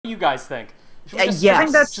you guys think? Should we just, yes. I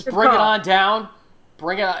think that's just the bring it call. on down?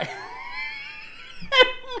 Bring it on. And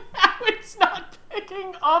now it's not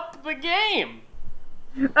picking up the game.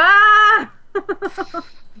 Ah!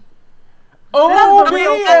 Oh, the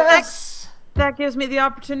real yes! That gives me the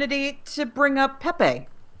opportunity to bring up Pepe,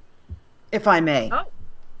 if I may. Oh,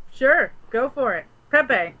 sure. Go for it.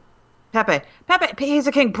 Pepe. Pepe, he's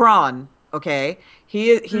a king prawn. Okay,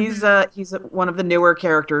 he's one of the newer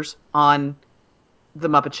characters on the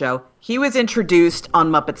Muppet Show. He was introduced on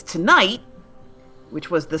Muppets Tonight, which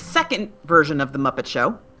was the second version of the Muppet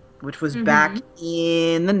Show, which was back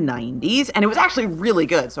in the 90s, and it was actually really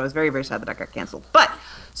good. So I was very, very sad that it got canceled. But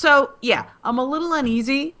so yeah, I'm a little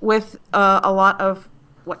uneasy with a lot of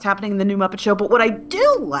what's happening in the new Muppet Show. But what I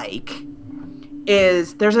do like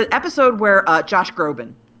is there's an episode where Josh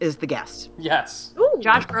Groban is the guest. Yes. Ooh.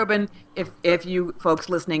 Josh Groban, if you folks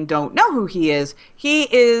listening don't know who he is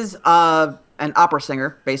an opera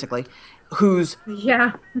singer, basically, who's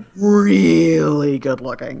Yeah. really good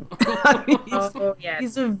looking. Oh, yes.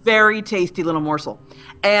 He's a very tasty little morsel.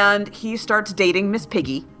 And he starts dating Miss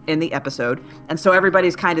Piggy in the episode. And so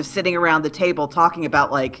everybody's kind of sitting around the table talking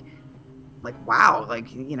about like wow,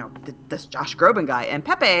 like, you know, this Josh Groban guy. And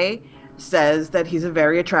Pepe says that he's a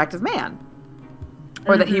very attractive man.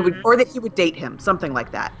 Or that he would date him, something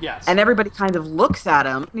like that. Yes. And everybody kind of looks at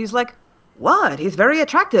him and he's like, "What? He's very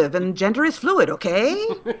attractive and gender is fluid, okay?"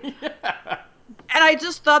 Yeah. And I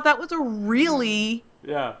just thought that was a really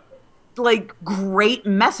Yeah. like great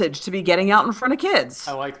message to be getting out in front of kids.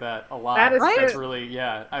 I like that a lot. That is Right? That's good. really,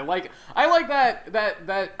 yeah. I like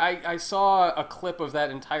that I saw a clip of that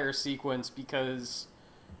entire sequence because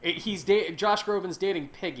Josh Groban's dating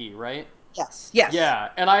Piggy, right? Yes. Yes. Yeah,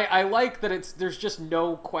 and I like that there's just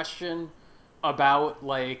no question about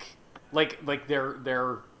like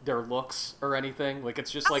their looks or anything. Like it's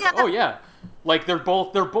just like, yeah. oh yeah, like they're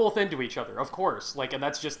both into each other, of course. Like, and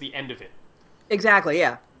that's just the end of it. Exactly.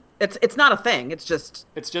 Yeah. It's not a thing. It's just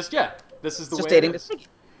Yeah. This is the just way dating it Miss is. Piggy.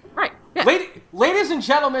 Right. Yeah. Ladies and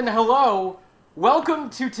gentlemen, hello. Welcome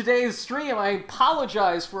to today's stream. I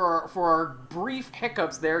apologize for our brief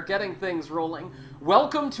hiccups there, getting things rolling.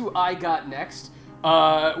 Welcome to I Got Next.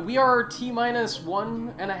 We are T-minus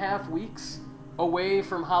 1.5 weeks away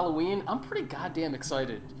from Halloween. I'm pretty goddamn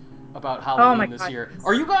excited about Halloween this God. year.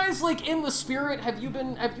 Are you guys like in the spirit? Have you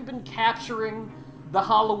been capturing the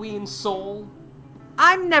Halloween soul?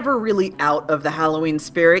 I'm never really out of the Halloween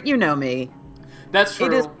spirit. You know me. That's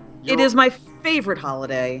true. It is my favorite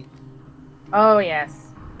holiday. Oh, yes.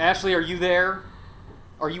 Ashley, are you there?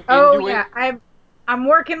 Are you Oh, into yeah. it? I'm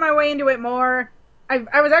working my way into it more.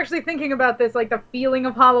 I was actually thinking about this, like, the feeling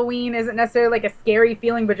of Halloween isn't necessarily, like, a scary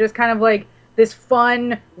feeling, but just kind of, like, this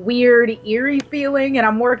fun, weird, eerie feeling, and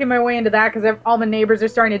I'm working my way into that because all the neighbors are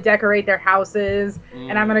starting to decorate their houses,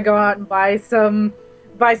 and I'm gonna go out and buy some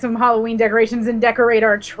Halloween decorations and decorate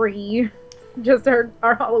our tree. Just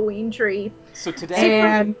our Halloween tree. So today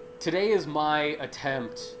And is my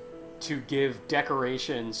attempt to give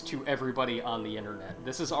decorations to everybody on the internet.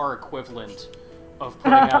 This is our equivalent of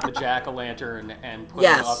putting out the jack-o'-lantern and putting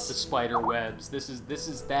Yes. up the spider webs. This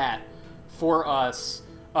is that for us.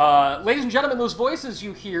 Ladies and gentlemen, those voices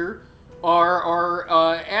you hear are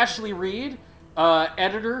Ashley Reed,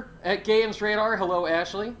 editor at Games Radar. Hello,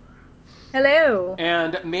 Ashley. hello.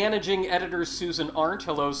 And managing editor Susan Arndt.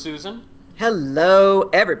 Hello, Susan. Hello,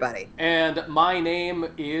 everybody. And my name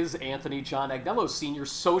is Anthony John Agnello, senior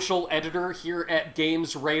social editor here at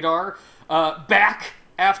Games Radar. Back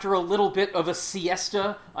after a little bit of a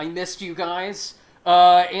siesta. I missed you guys.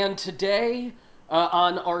 And today,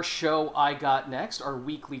 on our show, I Got Next, our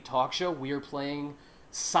weekly talk show, we are playing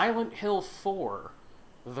Silent Hill 4,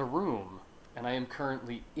 The Room. And I am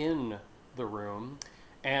currently in the room.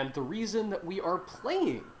 And the reason that we are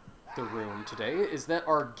playing The Room today is that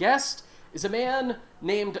our guest is a man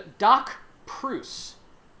named Doc Pruce.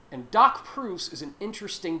 And Doc Pruce is an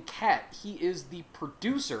interesting cat. He is the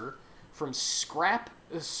producer from Scrape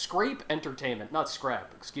Entertainment, not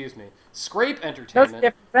Scrap, excuse me, Scrape Those Entertainment,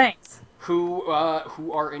 different things. who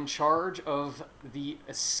are in charge of the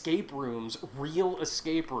escape rooms, Real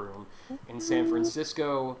Escape Room, in San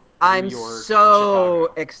Francisco, I'm New York, so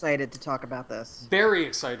Chicago. excited to talk about this. Very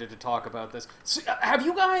excited to talk about this. So, have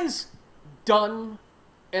you guys done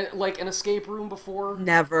an escape room before?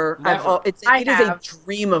 Never. Never. It is a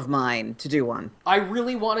dream of mine to do one. I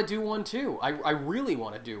really want to do one too. I really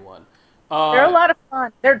want to do one. They're a lot of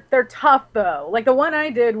fun. They're tough though. Like the one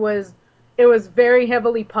I did was very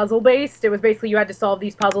heavily puzzle based. It was basically you had to solve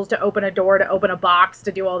these puzzles to open a door, to open a box,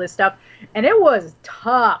 to do all this stuff, and it was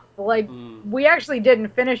tough. Like we actually didn't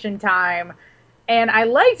finish in time, And I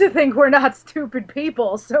like to think we're not stupid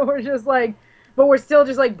people, so we're just like, but we're still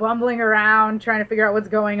just like bumbling around trying to figure out what's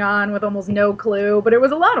going on with almost no clue. But it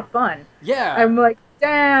was a lot of fun. Yeah. I'm like,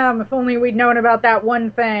 damn, if only we'd known about that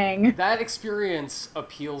one thing. That experience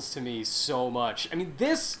appeals to me so much. I mean,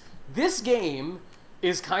 this game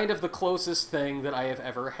is kind of the closest thing that I have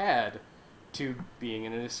ever had to being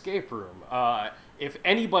in an escape room. If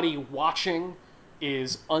anybody watching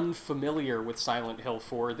is unfamiliar with Silent Hill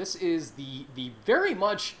 4, this is the very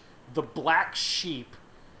much the black sheep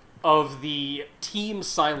of the Team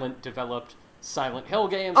Silent developed Silent Hill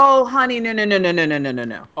games. Oh, honey, no, no, no, no, no, no, no, no,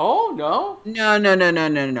 no. Oh, no? No, no, no, no,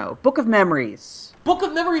 no, no. Book of Memories. Book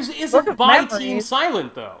of Memories isn't Book of by Memories. Team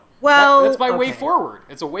Silent, though. Well, That's by okay. Way Forward.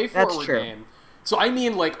 It's a Way That's Forward true. game. So I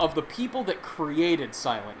mean, like, of the people that created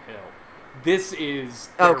Silent Hill, this is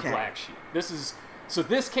their Okay. black sheep. So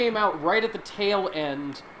this came out right at the tail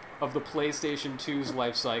end of the PlayStation 2's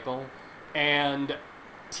life cycle, and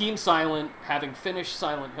Team Silent, having finished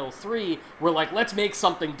Silent Hill 3, were like, let's make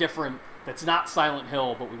something different that's not Silent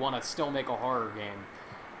Hill, but we want to still make a horror game.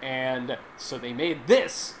 And so they made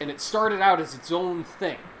this, and it started out as its own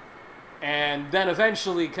thing. And then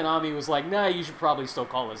eventually Konami was like, nah, you should probably still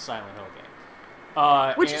call it a Silent Hill game.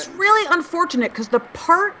 Which is really unfortunate, because the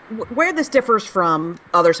part where this differs from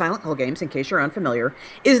other Silent Hill games, in case you're unfamiliar,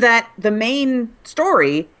 is that the main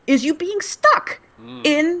story is you being stuck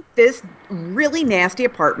in this really nasty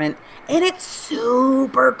apartment, and it's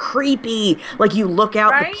super creepy. Like, you look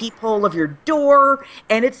out Right? the peephole of your door,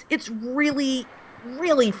 and it's really,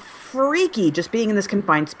 really freaky just being in this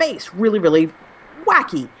confined space. Really, really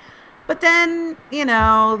wacky. But then, you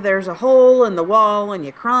know, there's a hole in the wall, and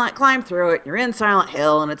you climb through it. You're in Silent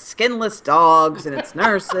Hill, and it's skinless dogs, and it's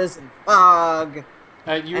nurses and fog,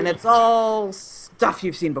 and it's all stuff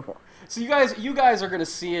you've seen before. So you guys are gonna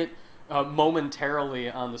see it momentarily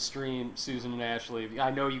on the stream, Susan and Ashley.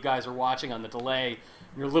 I know you guys are watching on the delay.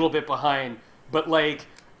 You're a little bit behind, but like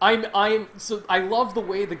so I love the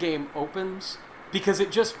way the game opens, because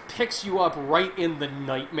it just picks you up right in the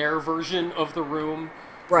nightmare version of the room.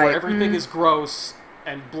 Right. Where everything is gross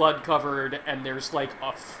and blood covered, and there's like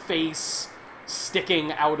a face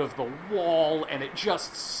sticking out of the wall, and it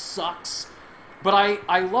just sucks. But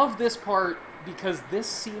I love this part because this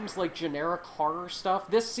seems like generic horror stuff.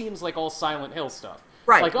 This seems like all Silent Hill stuff.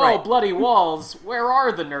 Right, Like, right. oh, bloody walls, where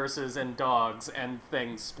are the nurses and dogs and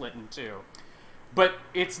things split in two? But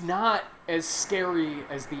it's not as scary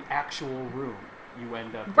as the actual room you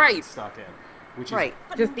end up getting Right. stuck in. Which is Right.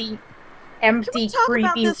 Just the Can empty, we talk creepy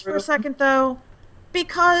about this for a room. second, though?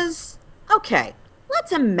 Because, okay,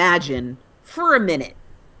 let's imagine for a minute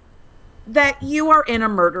that you are in a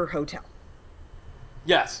murder hotel.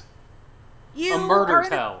 Yes. You A murder are in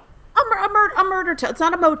tell. a murder tell. It's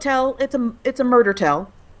not a motel. It's a murder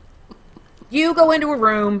tell. You go into a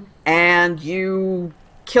room and you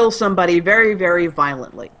kill somebody very, very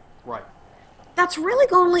violently. Right. That's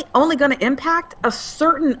really only going to impact a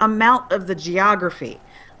certain amount of the geography.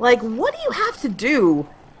 Like, what do you have to do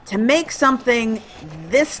to make something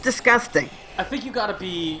this disgusting? I think you gotta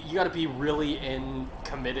be really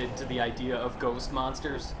committed to the idea of ghost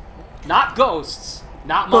monsters. Not ghosts,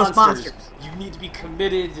 not Ghost monsters. monsters. You need to be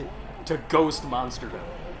committed to ghost monsterdom.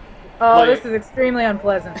 Oh, Like- this is extremely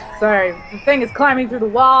unpleasant. Sorry. The thing is climbing through the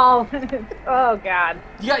wall. Oh, God.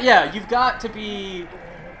 Yeah, you've got to be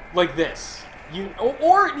like this.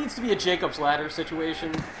 Or it needs to be a Jacob's Ladder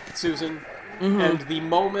situation, Susan. And the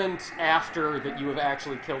moment after that you have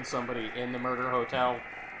actually killed somebody in the murder hotel,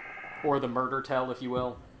 or the murder tell, if you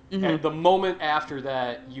will, and the moment after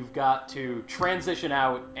that, you've got to transition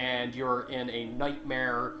out and you're in a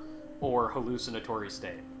nightmare or hallucinatory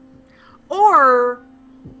state. Or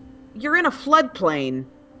you're in a floodplain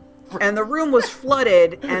and the room was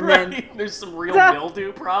flooded and then Right? There's some real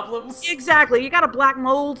mildew problems. exactly, you got a black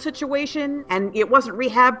mold situation and it wasn't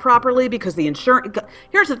rehabbed properly because the insurance.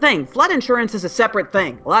 Here's the thing, flood insurance is a separate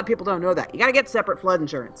thing. A lot of people don't know that. You got to get separate flood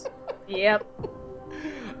insurance. Yep.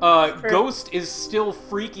 Ghost is still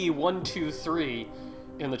freaky 123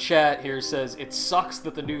 in the chat here says, it sucks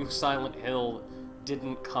that the new Silent Hill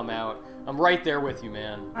didn't come out. I'm right there with you,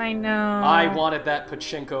 man. I know. I wanted that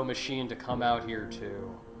pachinko machine to come out here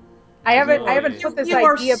too. I haven't Really? put this You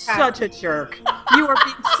are idea past such a jerk. You are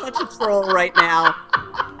being such a troll right now.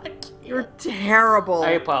 You're terrible.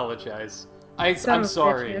 I apologize. Son I'm of a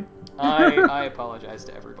sorry. bitch. I apologize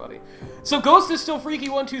to everybody. So Ghost is still freaky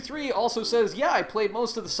 123 also says, yeah, I played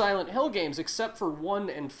most of the Silent Hill games except for 1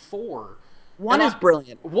 and 4. One And is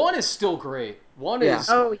brilliant. 1 is still great. 1 Yeah. is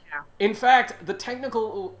Oh, yeah. In fact, the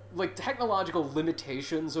technological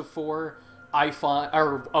limitations of 4, I find,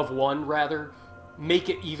 or of 1 rather, make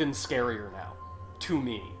it even scarier now. to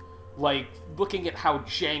me. Like, looking at how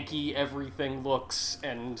janky everything looks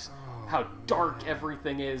and how dark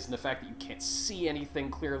everything is and the fact that you can't see anything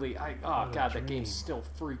clearly. That game still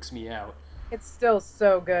freaks me out. It's still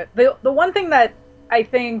so good. The one thing that I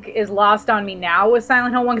think is lost on me now with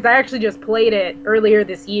Silent Hill 1, because I actually just played it earlier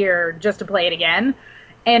this year just to play it again,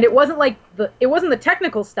 and it wasn't the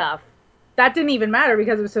technical stuff. That didn't even matter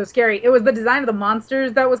because it was so scary. It was the design of the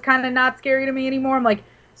monsters that was kind of not scary to me anymore. I'm like,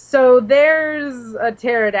 so there's a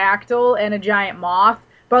pterodactyl and a giant moth,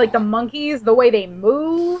 but like the monkeys, the way they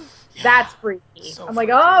move, that's freaky. So I'm like,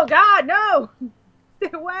 freaky. oh god, no, stay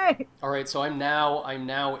away. All right, so I'm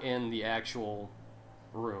now in the actual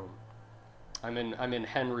room. I'm in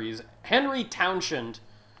Henry Townshend.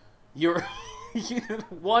 You're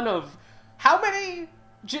one of how many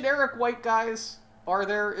generic white guys are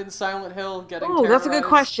there in Silent Hill getting Oh, that's a good terrorized?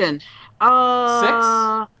 question. 6?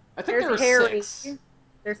 I think There's there are Harry. 6.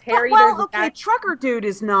 There's Harry. Well, there's okay, Trucker Dude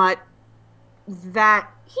is not that.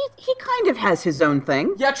 He kind of has his own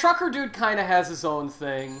thing. Yeah, Trucker Dude kind of has his own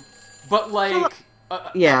thing, but like,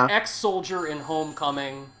 yeah. ex-soldier in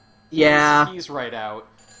Homecoming. Yeah. He's right out.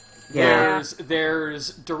 Yeah.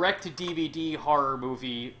 There's direct-to-DVD horror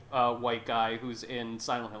movie white guy who's in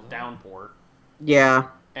Silent Hill Downpour. Yeah.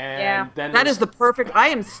 And then That there's- is the perfect. I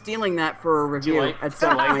am stealing that for a review. like- at do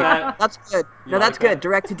some you like point. that? That's good. You No, that's like that? good.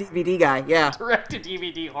 Direct to DVD guy. Yeah.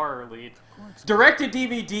 direct-to-DVD horror lead.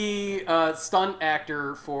 Direct-to-DVD stunt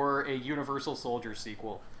actor for a Universal Soldier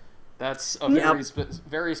sequel. That's a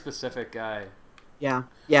very specific guy. Yeah.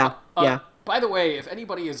 Yeah. Yeah. By the way, if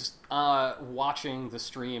anybody is watching the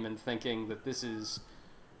stream and thinking that this is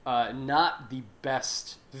not the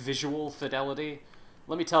best visual fidelity,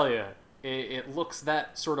 let me tell you, it looks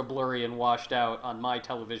that sort of blurry and washed out on my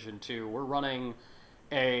television too. We're running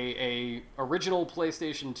a original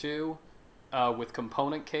PlayStation 2 with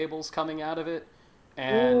component cables coming out of it,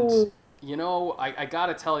 and Ooh. you know, I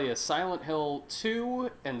gotta tell you, Silent Hill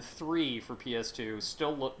 2 and 3 for PS2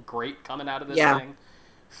 still look great coming out of this thing.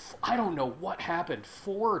 I don't know what happened.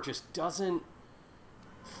 4 just doesn't...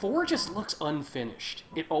 4 just looks unfinished.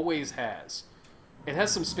 It always has. It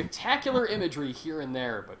has some spectacular imagery here and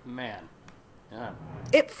there, but man... Yeah.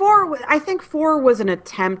 I think 4 was an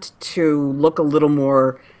attempt to look a little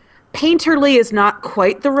more... Painterly is not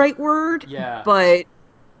quite the right word. Yeah. But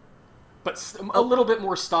a little bit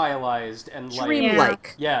more stylized and like...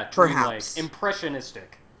 dreamlike. Yeah, dreamlike. Perhaps.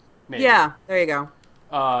 Impressionistic, maybe. Yeah, there you go.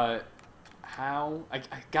 God,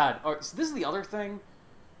 so this is the other thing.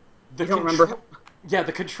 I don't remember. Yeah,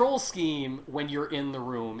 the control scheme when you're in the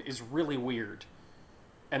room is really weird.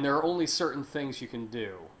 And there are only certain things you can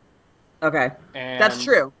do. Okay. And That's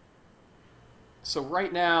true. So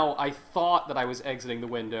right now, I thought that I was exiting the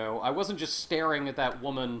window. I wasn't just staring at that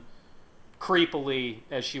woman creepily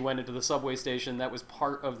as she went into the subway station. That was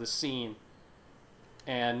part of the scene.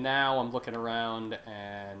 And now I'm looking around,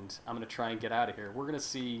 and I'm going to try and get out of here. We're going to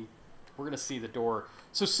see the door.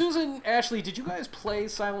 So Susan, Ashley, did you guys play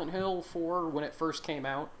Silent Hill 4 when it first came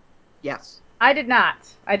out? Yes. I did not.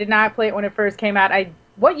 I did not play it when it first came out.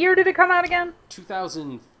 What year did it come out again?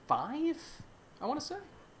 2005, I want to say.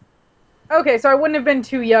 Okay, so I wouldn't have been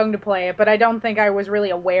too young to play it, but I don't think I was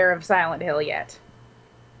really aware of Silent Hill yet.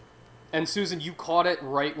 And Susan, you caught it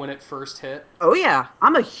right when it first hit? Oh, yeah.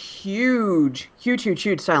 I'm a huge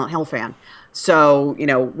Silent Hill fan. So,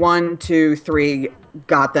 1, 2, 3,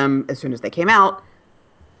 got them as soon as they came out,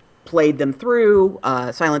 played them through.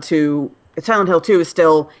 Silent Hill 2 is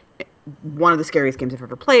still one of the scariest games I've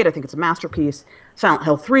ever played. I think it's a masterpiece. Silent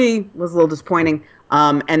Hill 3 was a little disappointing.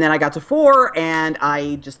 And then I got to 4, and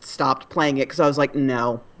I just stopped playing it because I was like,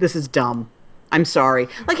 no, this is dumb. I'm sorry.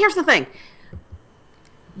 Like, here's the thing.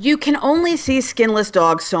 You can only see Skinless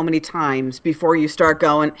Dog so many times before you start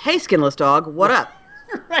going, hey, Skinless Dog, what up?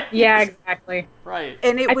 Right. Yeah, exactly. Right.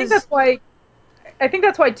 And I think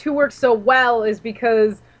that's why 2 works so well, is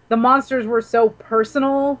because the monsters were so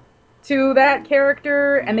personal to that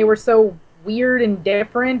character, and they were so weird and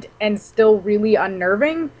different and still really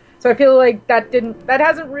unnerving. So I feel like that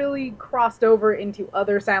hasn't really crossed over into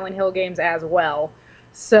other Silent Hill games as well.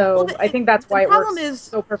 So I think that's why it works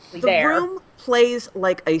so perfectly there. The room plays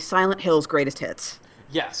like a Silent Hill's greatest hits.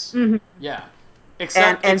 Yes. Mm-hmm. Yeah.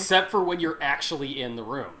 Except for when you're actually in the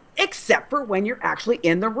room. Except for when you're actually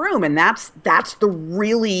in the room. And that's the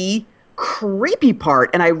really creepy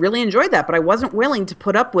part. And I really enjoyed that, but I wasn't willing to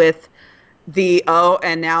put up with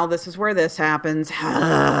and now this is where this happens.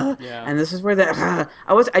 And this is where that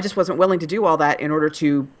I just wasn't willing to do all that in order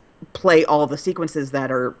to play all the sequences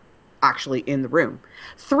that are actually in the room.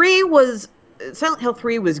 Silent Hill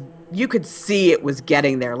 3 was, you could see it was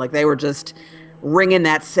getting there. Like they were just ringing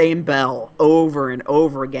that same bell over and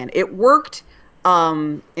over again. It worked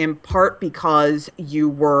in part because you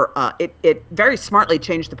were it very smartly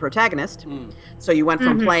changed the protagonist. So you went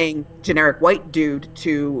from playing generic white dude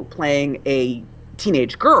to playing a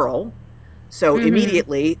teenage girl. So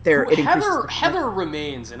immediately there it increases. Heather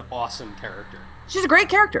remains an awesome character. She's a great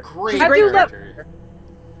character. Great character.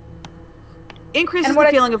 Increases the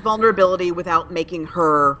feeling of vulnerability without making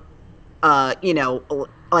her,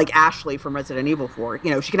 like Ashley from Resident Evil 4. You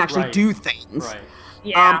know, she can actually do things. Right.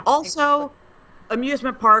 Yeah. Also,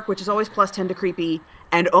 amusement park, which is always plus 10 to creepy,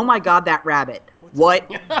 and oh my god, that rabbit. What?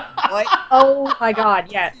 What? Oh my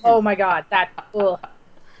god, yes. Oh my god, that. Ugh.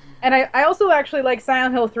 And I also actually like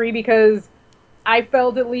Silent Hill 3 because I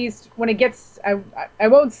felt, at least when it gets, I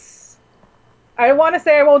want to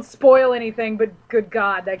say I won't spoil anything, but good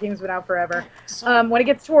god, that game's been out forever. When it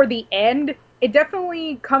gets toward the end, it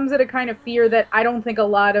definitely comes at a kind of fear that I don't think a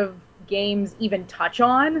lot of games even touch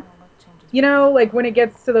on. You know, like when it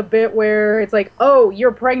gets to the bit where it's like, oh,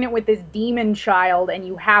 you're pregnant with this demon child and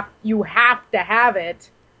you have to have it.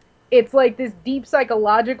 It's like this deep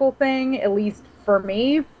psychological thing, at least for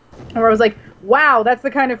me, where I was like, wow, that's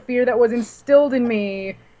the kind of fear that was instilled in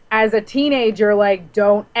me as a teenager. Like,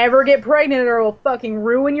 don't ever get pregnant or it'll fucking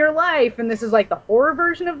ruin your life. And this is like the horror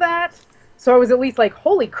version of that. So I was at least like,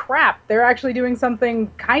 holy crap, they're actually doing something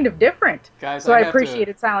kind of different. Guys, so I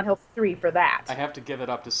appreciated Silent Hill 3 for that. I have to give it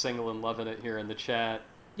up to Single and Loving It here in the chat.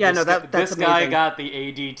 Yeah, that's this guy amazing. got the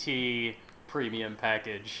ADT premium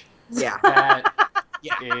package. Yeah. That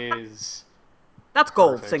Yeah. is That's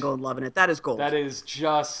gold, perfect. Single and Loving It. That is gold. That is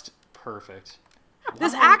just perfect.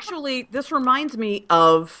 This reminds me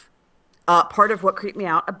of part of what creeped me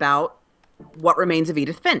out about What Remains of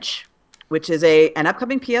Edith Finch, which is an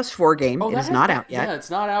upcoming PS4 game. It is not out yet. Yeah, it's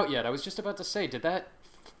not out yet. I was just about to say, did that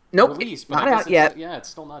Nope, release? not out yet. Yeah, it's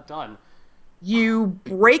still not done. You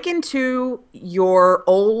break into your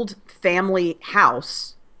old family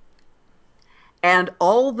house, and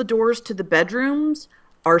all the doors to the bedrooms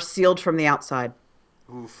are sealed from the outside.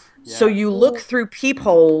 Oof. Yeah. So you look through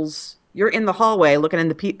peepholes. You're in the hallway looking in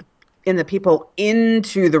the peephole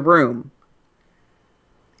into the room,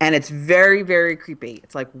 and it's very, very creepy.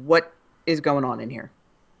 It's like, what is going on in here?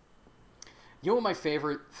 You know what my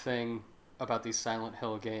favorite thing about these Silent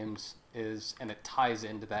Hill games is, and it ties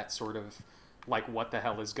into that sort of, like, what the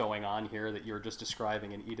hell is going on here that you're just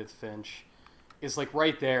describing in Edith Finch, is like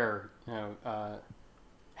right there, you know,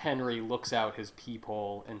 Henry looks out his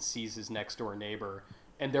peephole and sees his next door neighbor,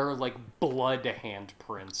 and there are like blood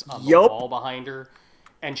handprints on the wall behind her,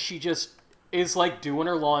 and she just is like doing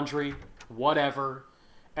her laundry, whatever.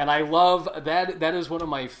 And I love that. That is one of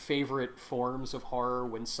my favorite forms of horror,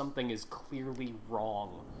 when something is clearly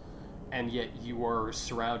wrong, and yet you are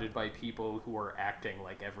surrounded by people who are acting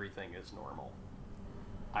like everything is normal.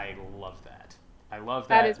 I love that. I love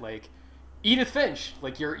that. Like Edith Finch,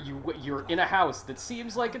 like you're in a house that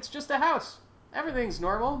seems like it's just a house. Everything's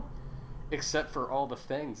normal, except for all the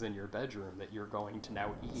things in your bedroom that you're going to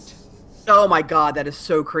now eat. Oh my god, that is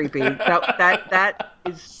so creepy. that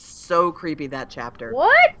is so creepy, that chapter.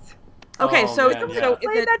 What? Okay, Oh, so man, yeah. so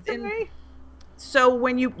Explain that to me. So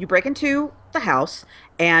when you break into the house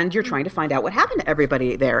and you're trying to find out what happened to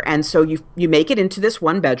everybody there, and so you make it into this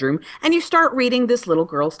one bedroom and you start reading this little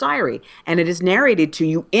girl's diary, and it is narrated to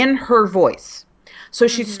you in her voice. So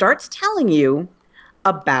she starts telling you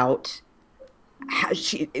about how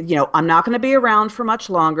she, I'm not going to be around for much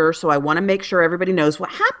longer, so I want to make sure everybody knows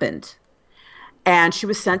what happened. And she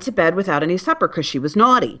was sent to bed without any supper because she was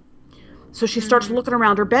naughty. So she starts looking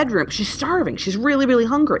around her bedroom. She's starving. She's really, really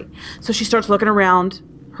hungry. So she starts looking around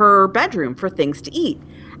her bedroom for things to eat.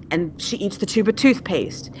 And she eats the tube of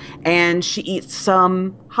toothpaste. And she eats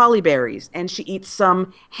some holly berries. And she eats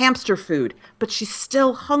some hamster food. But she's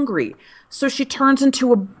still hungry. So she turns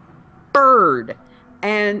into a bird.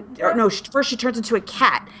 First she turns into a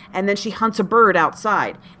cat, and then she hunts a bird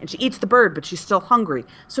outside, and she eats the bird, but she's still hungry.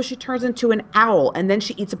 So she turns into an owl, and then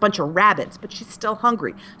she eats a bunch of rabbits, but she's still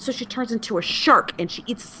hungry. So she turns into a shark, and she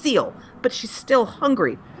eats a seal, but she's still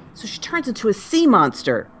hungry. So she turns into a sea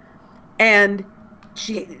monster, and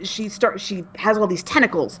she has all these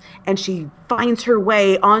tentacles, and she finds her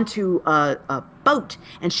way onto a boat,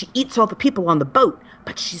 and she eats all the people on the boat.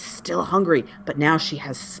 But she's still hungry. But now she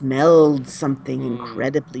has smelled something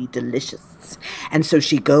incredibly delicious. And so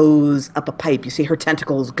she goes up a pipe. You see her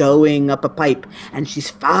tentacles going up a pipe. And she's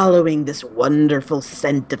following this wonderful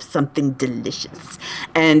scent of something delicious.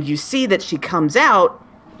 And you see that she comes out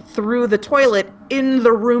through the toilet in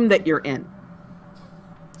the room that you're in.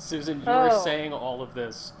 Susan, you were saying all of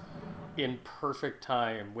this, in perfect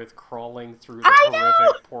time with crawling through the I know!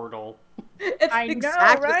 horrific portal. It's I know,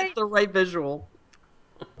 exactly right? the right visual.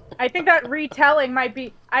 I think that retelling might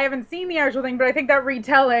be. I haven't seen the actual thing, but I think that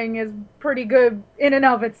retelling is pretty good in and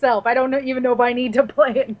of itself. I don't even know if I need to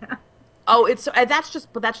play it now. Oh, that's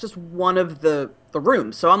just one of the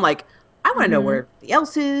rooms. So I'm like, I want to know where everybody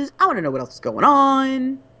else is. I want to know what else is going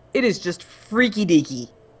on. It is just freaky deaky.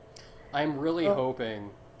 I'm really Oh,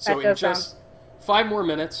 hoping. So that in does just 5 more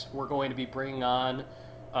minutes, we're going to be bringing on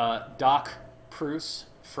Doc Pruce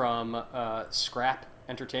from Scrap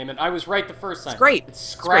Entertainment. I was right the first time. Scrape. It's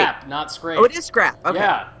Scrap, not Scrape. Oh, it is Scrap. Okay.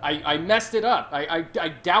 Yeah, I messed it up. I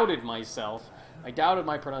doubted myself. I doubted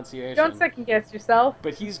my pronunciation. Don't second guess yourself.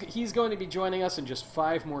 But he's going to be joining us in just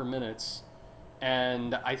 5 more minutes,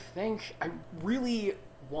 and I think I really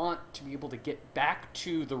want to be able to get back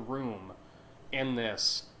to the room in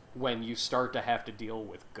this when you start to have to deal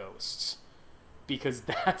with ghosts, because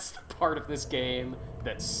that's the part of this game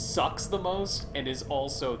that sucks the most and is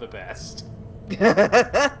also the best.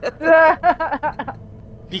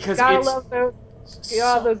 Because Gotta it's love those.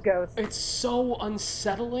 Those ghosts. it's so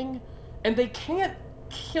unsettling, and they can't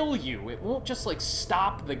kill you. It won't just like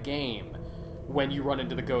stop the game when you run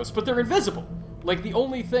into the ghosts, but they're invisible. Like the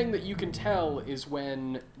only thing that you can tell is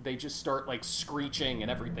when they just start like screeching and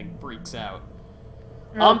everything freaks out.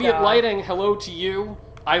 Oh, Ambient God. lighting, hello to you.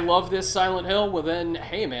 I love this Silent Hill. Well then,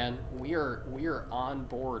 hey man, we are on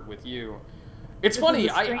board with you. It's funny,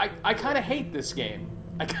 I kind of hate this game.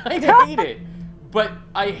 I kind of hate it. But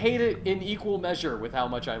I hate it in equal measure with how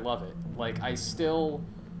much I love it. Like, I still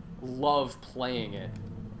love playing it,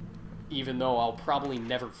 even though I'll probably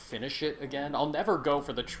never finish it again. I'll never go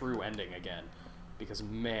for the true ending again, because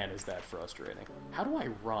man, is that frustrating. How do I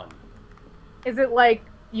run? Is it like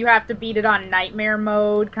you have to beat it on nightmare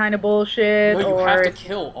mode kind of bullshit? No, you or... have to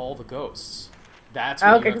kill all the ghosts. That's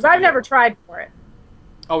what Okay, because because I've never tried for it.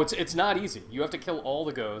 Oh, it's not easy. You have to kill all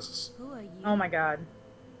the ghosts. Oh my god.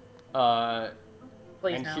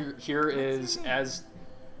 Please And no. here is, as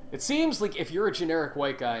it seems like if you're a generic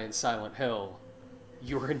white guy in Silent Hill,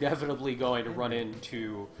 you're inevitably going to run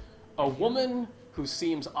into a woman who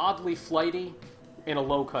seems oddly flighty in a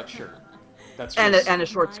low-cut shirt. That's just, and a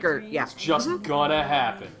short skirt. Yeah. it's just gonna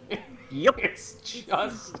happen. Yep. It's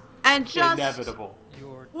just And just inevitable.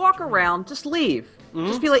 walk around, just leave.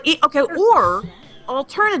 Just be like, okay, or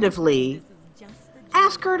alternatively,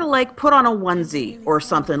 ask her to like put on a onesie or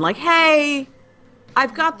something. Like, hey,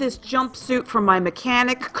 I've got this jumpsuit from my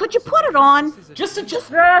mechanic. Could you put it on? Just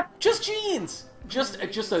Ah, jeans. Just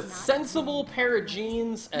a sensible pair of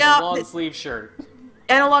jeans and No, a long sleeve shirt.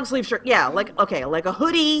 And a long sleeve shirt. Yeah, like okay, like a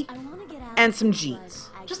hoodie and some jeans.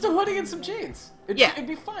 Just a hoodie and some jeans. Yeah. It'd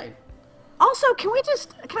be fine. Also, can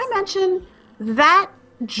I mention that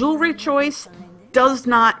jewelry choice is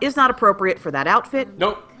not appropriate for that outfit?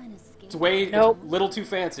 Nope. It's way Nope. it's a little too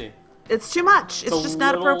fancy. It's too much. It's a just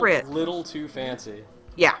not appropriate. Little too fancy.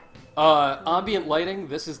 Yeah. Ambient lighting.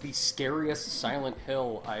 This is the scariest Silent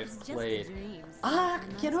Hill I've played.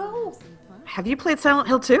 You know. Have you played Silent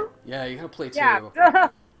Hill 2? Yeah, you gotta play 2. yeah.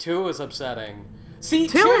 2 is upsetting. See,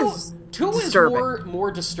 Two is two is disturbing.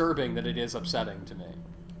 more disturbing than it is upsetting to me.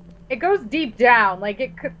 It goes deep down.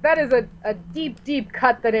 Like that is a deep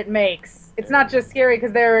cut that it makes. It's not just scary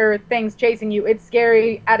because there are things chasing you. It's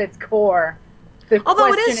scary at its core. The Although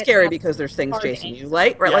it question is scary asks because there's things hard to chasing you, answer.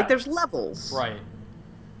 right? Yeah. Like there's levels. Right.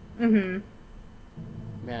 Mm-hmm.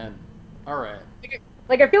 Man. All right.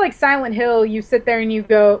 Like I feel like Silent Hill, you sit there and you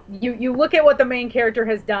go, you look at what the main character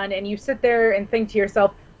has done, and you sit there and think to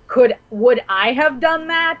yourself, would I have done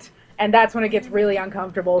that? And that's when it gets really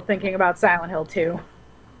uncomfortable thinking about Silent Hill 2.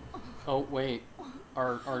 Oh wait.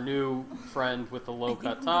 Our new friend with the low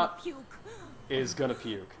cut top is gonna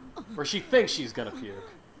puke. Or she thinks she's gonna puke.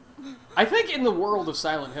 I think in the world of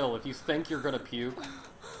Silent Hill, if you think you're gonna puke,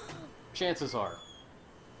 chances are.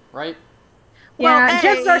 Right? Well, Yeah, and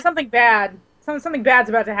chances A- are something bad. Something bad's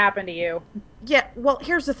about to happen to you. Yeah, well,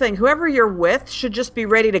 here's the thing. Whoever you're with should just be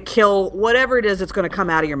ready to kill whatever it is that's going to come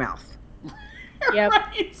out of your mouth. Yep.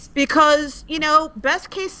 Right? Because, best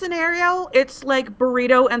case scenario, it's like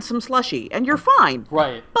burrito and some slushy, and you're fine.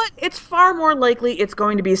 Right. But it's far more likely it's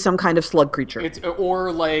going to be some kind of slug creature. It's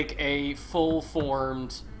or like a full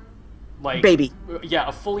formed Baby. Yeah,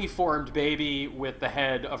 a fully formed baby with the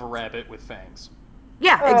head of a rabbit with fangs.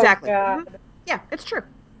 Yeah, Oh, exactly. God. Mhm. Yeah, it's true.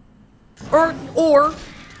 Or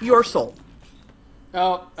your soul.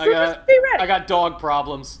 Oh, So just be ready. I got dog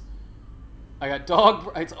problems.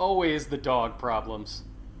 It's always the dog problems.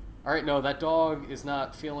 Alright, no, that dog is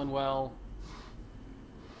not feeling well.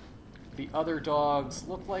 The other dogs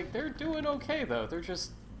look like they're doing okay, though. They're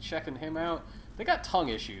just checking him out. They got tongue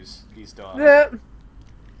issues, these dogs.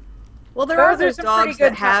 Well, there are those some dogs pretty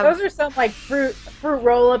good that have. Those are some like fruit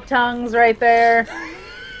roll-up tongues right there.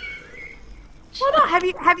 Well, no,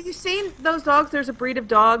 have you seen those dogs? There's a breed of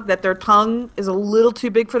dog that their tongue is a little too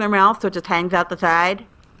big for their mouth, so it just hangs out the side.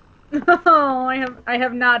 No, I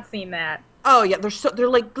have not seen that. Oh yeah, they're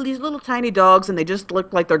like these little tiny dogs, and they just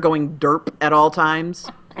look like they're going derp at all times.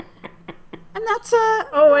 And that's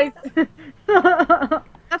Oh,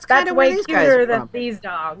 that's kind that's of where way these guys cuter are than from. these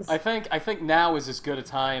dogs. I think now is as good a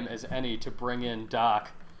time as any to bring in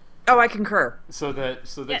Doc, Oh, I concur. so that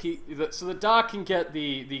Yes. so that Doc can get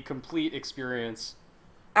the complete experience.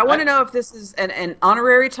 I want to know if this is an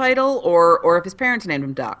honorary title or if his parents named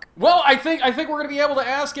him Doc. Well, I think we're going to be able to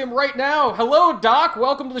ask him right now. Hello, Doc.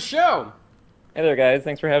 Welcome to the show. Hey there, guys.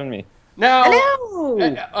 Thanks for having me. Now, Hello.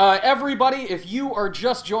 everybody, if you are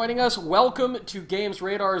just joining us, welcome to Games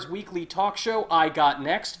Radar's weekly talk show, I Got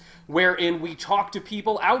Next, wherein we talk to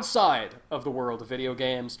people outside of the world of video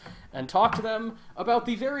games and talk to them about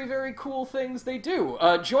the very, very cool things they do.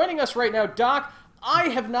 Joining us right now, Doc, I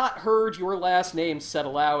have not heard your last name said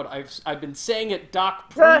aloud. I've been saying it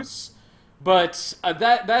Doc Bruce, but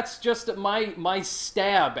that's just my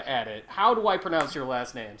stab at it. How do I pronounce your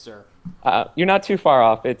last name, sir? You're not too far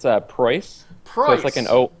off. It's Preuss. Preuss. So it's like an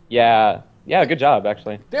O. Yeah. Yeah, good job,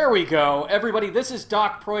 actually. There we go. Everybody, this is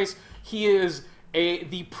Doc Preuss. He is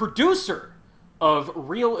the producer of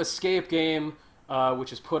Real Escape Game,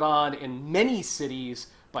 which is put on in many cities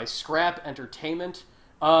by Scrap Entertainment.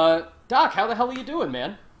 Doc, how the hell are you doing,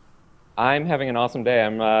 man? I'm having an awesome day.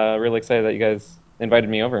 I'm really excited that you guys invited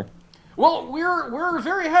me over. Well, we're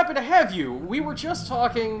very happy to have you. We were just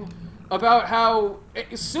talking about how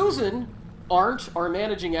Susan Arndt, our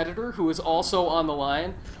managing editor, who is also on the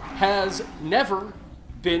line, has never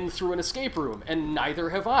been through an escape room, and neither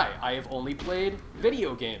have I. I have only played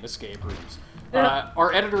video game escape rooms.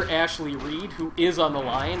 Our editor, Ashley Reed, who is on the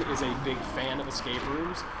line, is a big fan of escape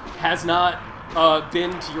rooms, has not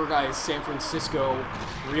been to your guys' San Francisco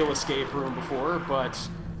Real Escape Room before, but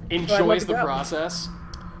enjoys the process.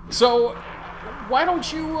 So, why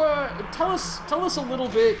don't you tell us a little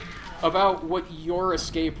bit about what your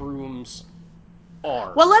escape rooms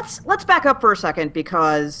are? Well, let's back up for a second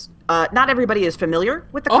because not everybody is familiar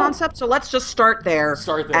with the concept. So let's just start there.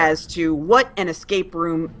 As to what an escape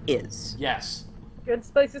room is. Yes. Good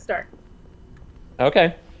place to start.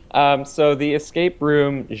 Okay. So the escape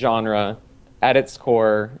room genre, at its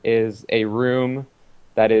core, is a room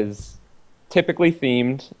that is typically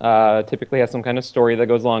themed, typically has some kind of story that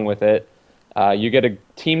goes along with it. You get a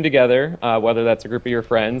team together, whether that's a group of your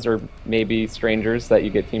friends or maybe strangers that you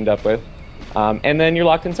get teamed up with, and then you're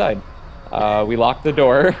locked inside. We lock the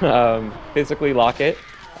door, physically lock it,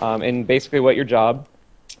 and basically what your job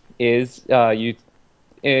is,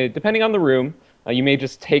 depending on the room, you may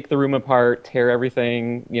just take the room apart, tear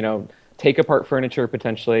everything, take apart furniture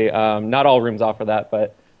potentially. Not all rooms offer that,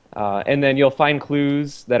 but and then you'll find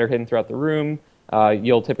clues that are hidden throughout the room.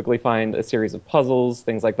 You'll typically find a series of puzzles,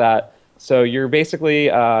 things like that. So you're basically,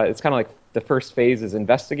 it's kind of like the first phase is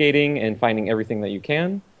investigating and finding everything that you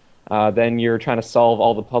can. Then you're trying to solve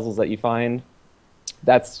all the puzzles that you find.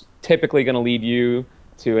 That's typically going to lead you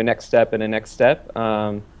to a next step and a next step.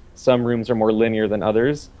 Some rooms are more linear than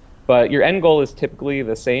others. But your end goal is typically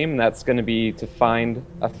the same, and that's going to be to find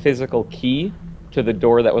a physical key to the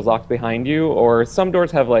door that was locked behind you, or some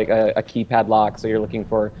doors have like a keypad lock, so you're looking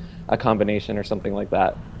for a combination or something like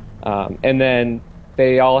that. And then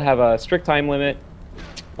they all have a strict time limit.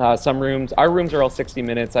 Our rooms are all 60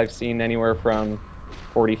 minutes. I've seen anywhere from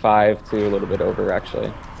 45 to a little bit over,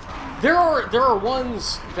 actually. There are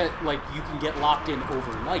ones that like you can get locked in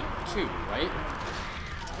overnight too, right?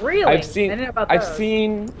 Really? I've seen I didn't know about I've those.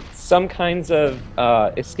 seen some kinds of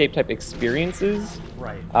escape type experiences.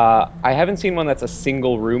 Right. I haven't seen one that's a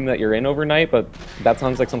single room that you're in overnight, but that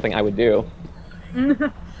sounds like something I would do.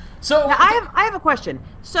 So Now, I have a question.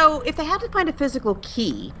 So if they had to find a physical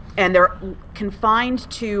key and they're confined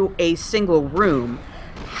to a single room,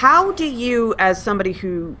 how do you, as somebody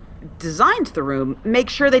who designed the room, make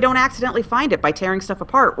sure they don't accidentally find it by tearing stuff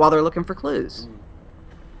apart while they're looking for clues?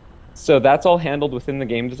 So that's all handled within the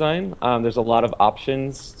game design. There's a lot of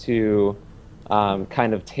options to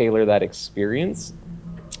kind of tailor that experience.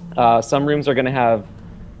 Some rooms are going to have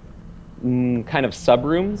kind of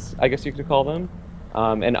sub-rooms, I guess you could call them.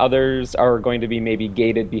 And others are going to be maybe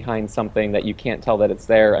gated behind something that you can't tell that it's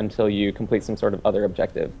there until you complete some sort of other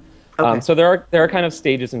objective. Okay. So there are kind of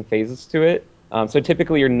stages and phases to it. So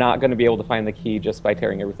typically you're not going to be able to find the key just by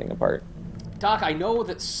tearing everything apart. Doc, I know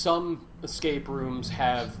that some escape rooms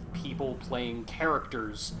have people playing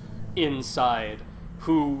characters inside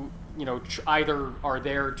who either are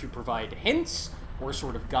there to provide hints or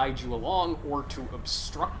sort of guide you along or to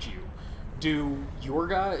obstruct you. Do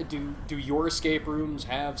your escape rooms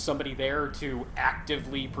have somebody there to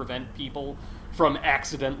actively prevent people from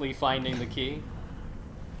accidentally finding the key?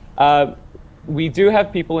 We do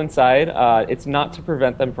have people inside. It's not to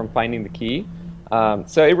prevent them from finding the key.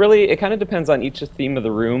 So it kind of depends on each theme of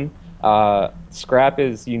the room. Scrap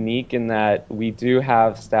is unique in that we do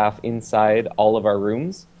have staff inside all of our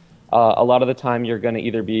rooms. A lot of the time you're going to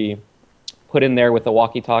either be put in there with a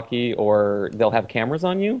walkie-talkie or they'll have cameras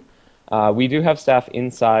on you. We do have staff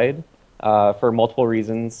inside for multiple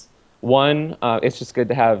reasons. One, it's just good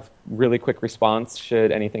to have really quick response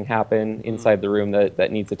should anything happen inside the room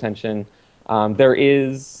that needs attention. There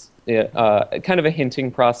is kind of a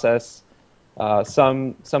hinting process.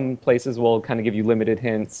 Some places will kind of give you limited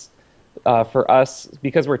hints. For us,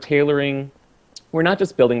 because we're not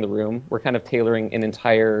just building the room, we're kind of tailoring an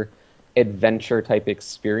entire adventure type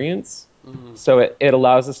experience. So it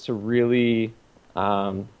allows us to really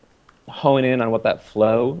hone in on what that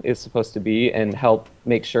flow is supposed to be and help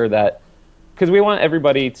make sure that, because we want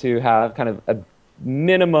everybody to have kind of a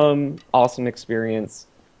minimum awesome experience.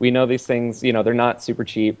 We know these things, they're not super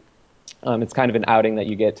cheap. It's kind of an outing that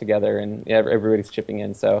you get together and everybody's chipping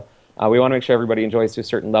in. So we want to make sure everybody enjoys to a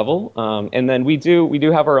certain level. And then we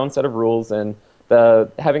do have our own set of rules, and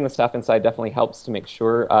having the staff inside definitely helps to make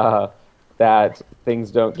sure that things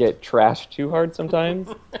don't get trashed too hard sometimes.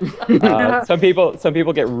 Some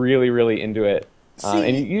people get really, really into it.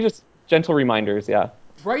 And you just, gentle reminders, yeah.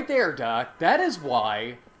 Right there, Doc. That is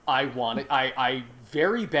why I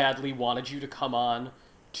very badly wanted you to come on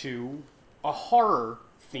to a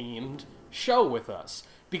horror-themed show with us.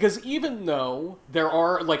 Because even though there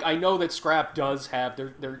are, I know that Scrap does have,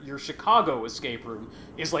 your Chicago escape room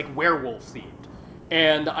is, werewolf-themed.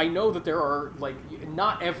 And I know that there are,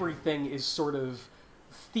 not everything is sort of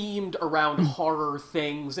themed around horror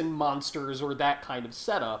things and monsters or that kind of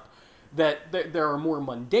setup, that there are more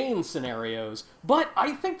mundane scenarios. But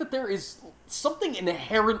I think that there is something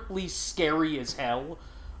inherently scary as hell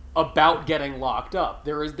about getting locked up.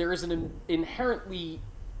 There is an inherently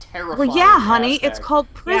terrifying Well, yeah, honey, aspect. It's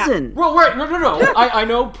called prison. Yeah. Well, right, no. I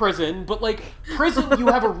know prison, but, prison, you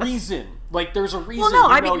have a reason. There's a reason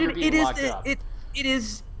you're being locked up. It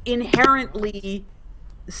is inherently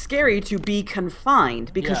scary to be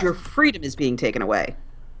confined because your freedom is being taken away.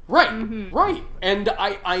 Right, right. And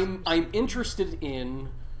I'm interested in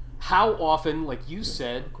how often, like you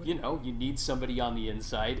said, you need somebody on the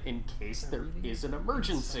inside in case there is an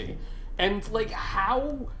emergency. And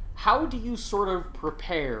how do you sort of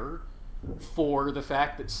prepare for the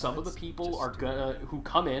fact that some of the people who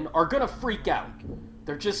come in are gonna freak out?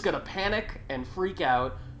 They're just gonna panic and freak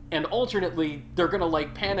out. And alternately, they're gonna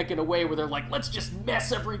panic in a way where they're like, let's just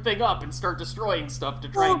mess everything up and start destroying stuff to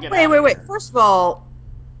try and get out. Wait. First of all,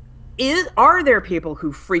 are there people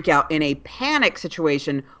who freak out in a panic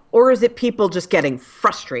situation, or is it people just getting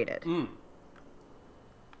frustrated?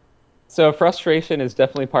 So frustration is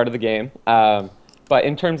definitely part of the game. But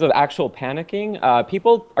in terms of actual panicking,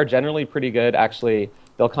 people are generally pretty good. Actually,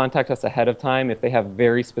 they'll contact us ahead of time if they have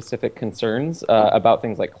very specific concerns about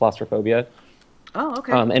things like claustrophobia. Oh,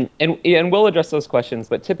 okay. And we'll address those questions,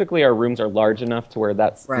 but typically our rooms are large enough to where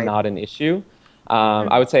that's not an issue.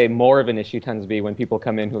 I would say more of an issue tends to be when people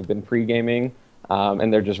come in who have been pre-gaming,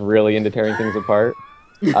 and they're just really into tearing things apart.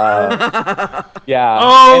 Yeah.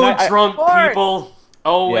 Oh, drunk people.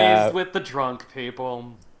 Always with the drunk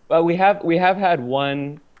people. But we have had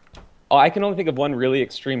one. Oh, I can only think of one really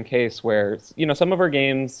extreme case where some of our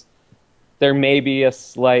games, there may be a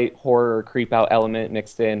slight horror creep out element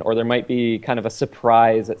mixed in, or there might be kind of a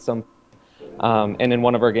surprise at some. And in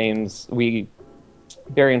one of our games, we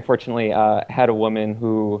very unfortunately had a woman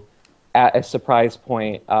who, at a surprise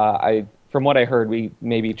point, from what I heard, we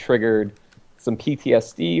maybe triggered some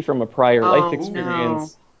PTSD from a prior life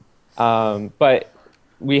experience. No. But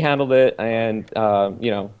we handled it, and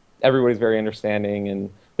everybody's very understanding, and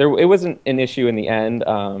it wasn't an issue in the end.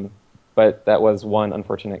 But that was one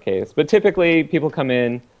unfortunate case. But typically, people come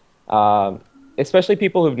in, especially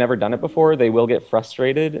people who've never done it before, they will get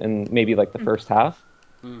frustrated in maybe the first half,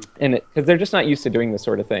 and because they're just not used to doing this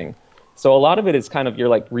sort of thing. So a lot of it is kind of you're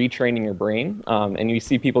retraining your brain, and you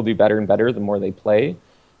see people do better and better the more they play.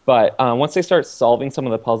 But once they start solving some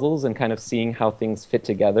of the puzzles and kind of seeing how things fit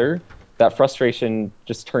together, that frustration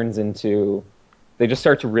just turns into, they just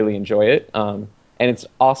start to really enjoy it. And it's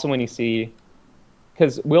awesome when you see,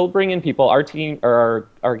 because we'll bring in people. Our team, or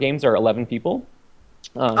our games are 11 people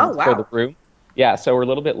for the room. Yeah, so we're a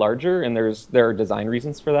little bit larger, and there are design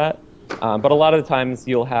reasons for that. But a lot of the times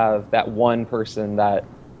you'll have that one person that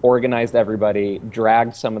organized everybody,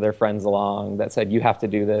 dragged some of their friends along that said, you have to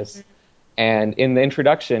do this. And in the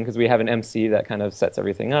introduction, because we have an MC that kind of sets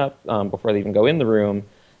everything up before they even go in the room,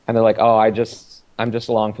 and they're like, oh, I'm just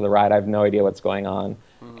along for the ride. I have no idea what's going on.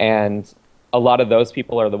 And a lot of those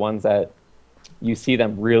people are the ones that you see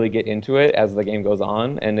them really get into it as the game goes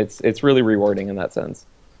on, and it's really rewarding in that sense.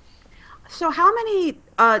 So how many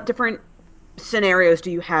different scenarios do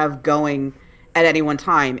you have going at any one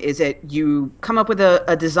time? Is it you come up with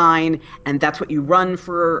a design and that's what you run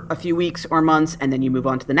for a few weeks or months and then you move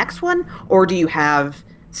on to the next one? Or do you have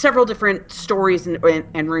several different stories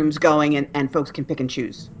and rooms going and folks can pick and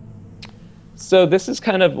choose? So this is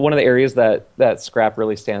kind of one of the areas that Scrap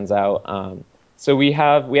really stands out. So we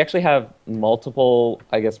actually have multiple,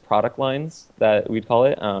 I guess, product lines that we'd call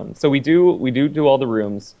it. So we do all the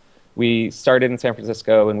rooms. We started in San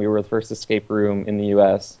Francisco, and we were the first escape room in the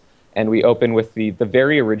U.S. And we opened with the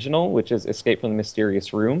very original, which is Escape from the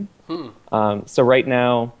Mysterious Room. So right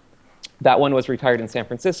now, that one was retired in San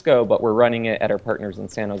Francisco, but we're running it at our partners in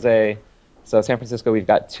San Jose. So San Francisco, we've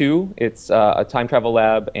got two. It's a time travel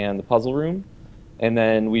lab and the puzzle room. And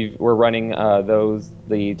then we're running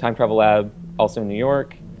the time travel lab also in New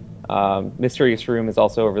York. Mysterious Room is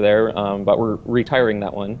also over there, but we're retiring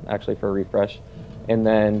that one, actually, for a refresh. And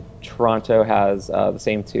then Toronto has the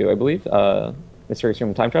same two, I believe, Mysterious Room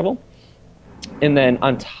and Time Travel. And then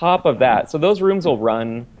on top of that, so those rooms will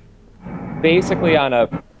run basically on a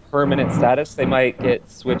permanent status. They might get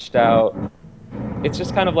switched out. It's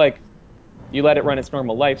just kind of like you let it run its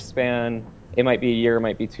normal lifespan. It might be a year, it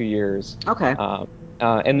might be 2 years. Okay.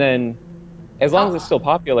 And then as long as it's still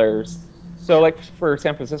popular, so like for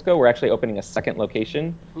San Francisco, we're actually opening a second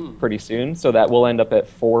location pretty soon, so that we'll end up at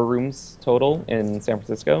 4 rooms total in San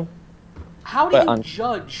Francisco. How do you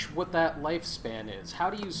judge what that lifespan is? How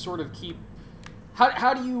do you sort of keep...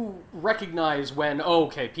 How do you recognize when, oh,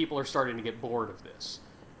 okay, people are starting to get bored of this?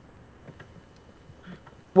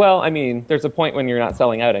 Well, I mean, there's a point when you're not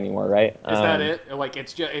selling out anymore, right? Is that it? Like,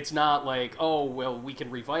 it's not like, oh, well, we can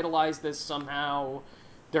revitalize this somehow.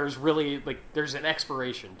 There's really, like, there's an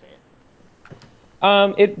expiration date.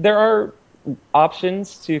 There are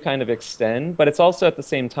options to kind of extend, but it's also at the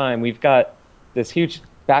same time, we've got this huge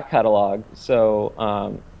back catalog.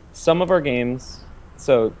 So some of our games,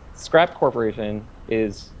 so Scrap Corporation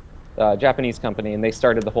is a Japanese company, and they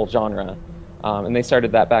started the whole genre. And they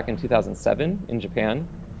started that back in 2007 in Japan.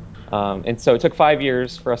 And so it took 5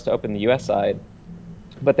 years for us to open the US side.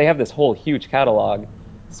 But they have this whole huge catalog.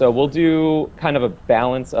 So we'll do kind of a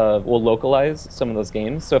balance of, we'll localize some of those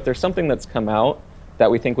games. So if there's something that's come out that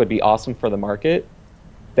we think would be awesome for the market,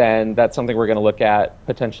 then that's something we're going to look at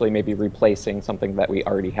potentially maybe replacing something that we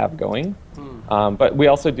already have going. But we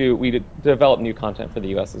also develop new content for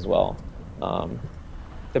the US as well.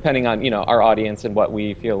 Depending on, our audience and what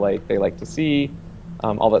we feel like they like to see,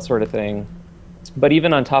 all that sort of thing. But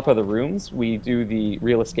even on top of the rooms, we do the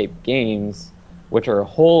Real Escape games, which are a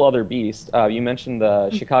whole other beast. You mentioned the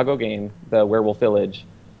Chicago game, the Werewolf Village.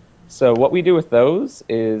 So what we do with those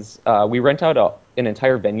is we rent out an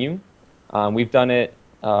entire venue. We've done it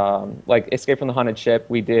like Escape from the Haunted Ship.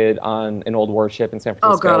 We did on an old warship in San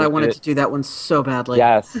Francisco. Oh God, I wanted to do that one so badly.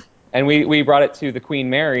 Yes, and we brought it to the Queen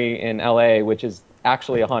Mary in LA, which is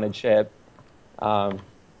actually a haunted ship.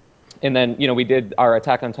 And then, we did our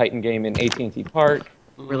Attack on Titan game in AT&T Park.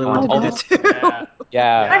 Really wanted to do that too.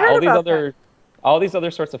 Yeah, I heard all these other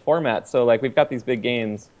sorts of formats. So like we've got these big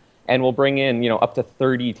games, and we'll bring in up to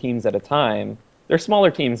 30 teams at a time. They're smaller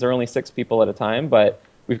teams; they're only 6 people at a time, but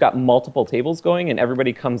we've got multiple tables going, and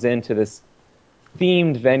everybody comes into this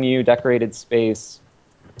themed venue, decorated space,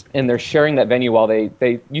 and they're sharing that venue while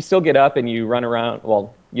you still get up and you run around.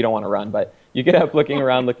 Well, you don't want to run, but you get up looking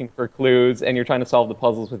around, looking for clues, and you're trying to solve the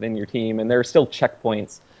puzzles within your team. And there are still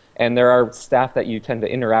checkpoints, and there are staff that you tend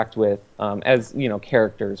to interact with as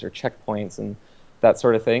characters or checkpoints and that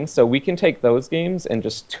sort of thing. So we can take those games and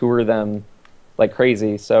just tour them like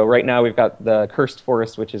crazy. So right now we've got the Cursed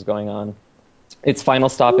Forest, which is going on. Its final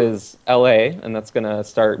stop is LA, and that's going to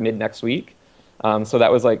start mid next week. So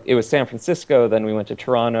that was it was San Francisco, then we went to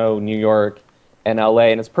Toronto, New York, and LA,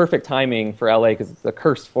 and it's perfect timing for LA because it's the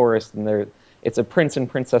Cursed Forest, and it's a prince and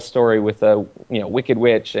princess story with a wicked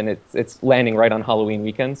witch, and it's landing right on Halloween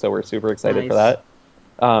weekend, so we're super excited for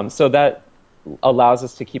that. So that allows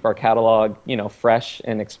us to keep our catalog fresh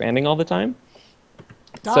and expanding all the time.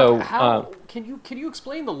 Doc, so can you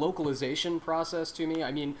explain the localization process to me?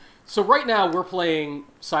 I mean, so right now we're playing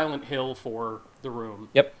Silent Hill for the room.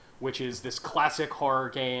 Yep. Which is this classic horror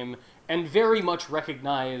game and very much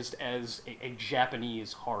recognized as a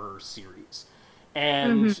Japanese horror series.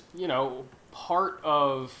 And, part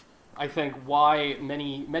of I think why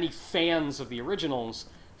many fans of the originals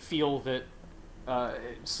feel that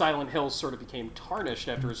Silent Hill sort of became tarnished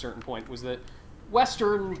after a certain point was that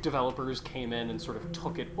Western developers came in and sort of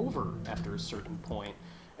took it over after a certain point,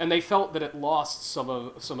 and they felt that it lost some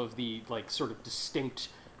of the like sort of distinct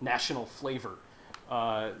national flavor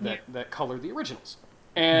that colored the originals.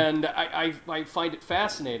 And I find it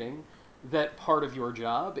fascinating that part of your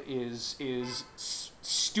job is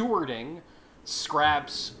stewarding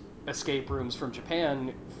Scrap's escape rooms from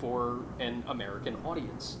Japan for an American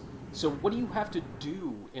audience. So what do you have to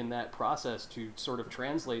do in that process to sort of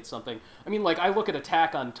translate something? I mean, like, I look at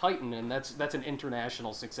Attack on Titan, and that's an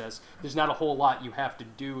international success. There's not a whole lot you have to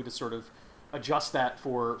do to sort of adjust that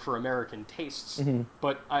for American tastes. Mm-hmm.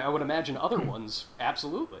 But I would imagine other ones,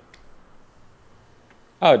 absolutely.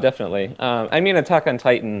 Oh, definitely. I mean, Attack on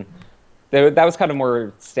Titan, that was kind of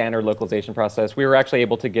more standard localization process. We were actually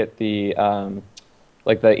able to get the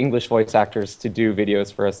English voice actors to do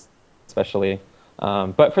videos for us, especially.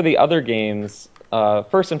 But for the other games,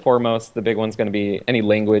 first and foremost, the big one's going to be any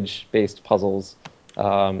language-based puzzles.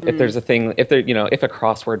 If there's a thing, if a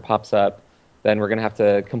crossword pops up, then we're going to have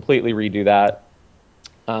to completely redo that.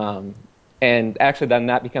 And actually, then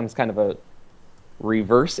that becomes kind of a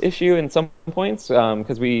reverse issue in some points,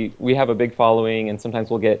 because we have a big following, and sometimes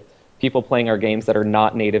we'll get people playing our games that are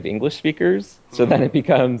not native English speakers. So then it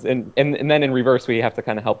becomes, and then in reverse, we have to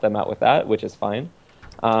kind of help them out with that, which is fine.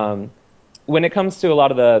 When it comes to a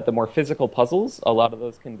lot of the more physical puzzles, a lot of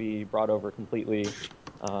those can be brought over completely,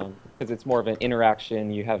 because it's more of an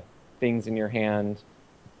interaction. You have things in your hand,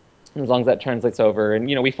 as long as that translates over. And,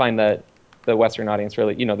 we find that the Western audience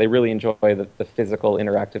really, they really enjoy the physical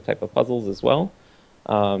interactive type of puzzles as well.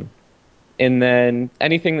 And then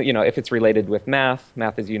anything that, if it's related with math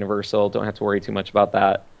is universal. Don't have to worry too much about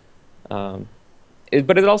that.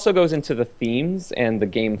 But it also goes into the themes and the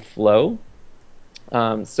game flow.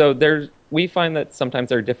 So we find that sometimes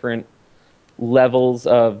there are different levels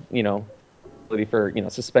of, for,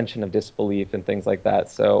 suspension of disbelief and things like that.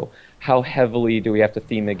 So how heavily do we have to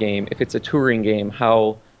theme the game? If it's a touring game,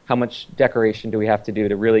 how much decoration do we have to do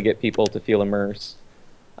to really get people to feel immersed?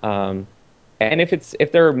 And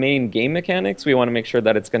if there are main game mechanics, we want to make sure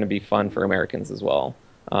that it's going to be fun for Americans as well.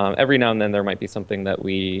 Every now and then there might be something that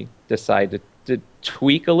we decide to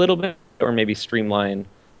tweak a little bit or maybe streamline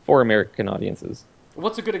for American audiences.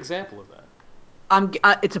 What's a good example of that?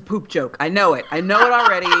 It's a poop joke. I know it. I know it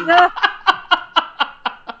already.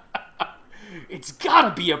 It's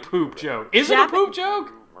gotta be a poop joke. Is it a poop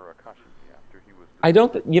joke? I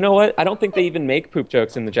don't. You know what? I don't think they even make poop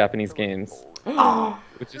jokes in the Japanese games.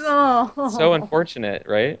 Which is so unfortunate,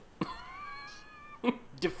 right?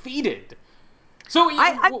 Defeated. So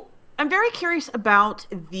I'm very curious about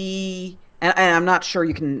and I'm not sure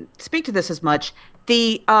you can speak to this as much,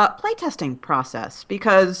 the playtesting process,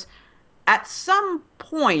 because at some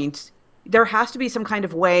point there has to be some kind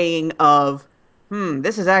of weighing of,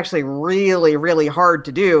 this is actually really, really hard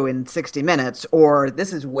to do in 60 minutes, or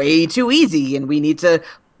this is way too easy and we need to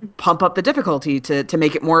pump up the difficulty to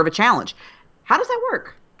make it more of a challenge. How does that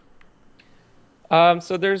work?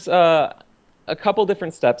 So there's a couple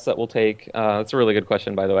different steps that we'll take. That's a really good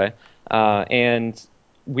question, by the way. And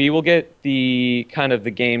we will get the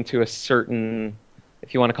game to a certain,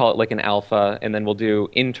 if you want to call it like an alpha, and then we'll do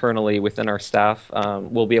internally within our staff.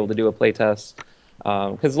 We'll be able to do a playtest.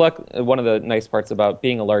 Because one of the nice parts about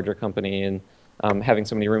being a larger company and having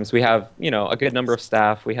so many rooms, we have a good number of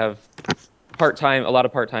staff. We have a lot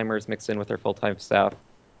of part-timers mixed in with our full-time staff.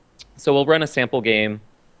 So we'll run a sample game,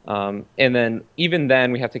 and then even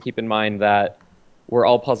then we have to keep in mind that we're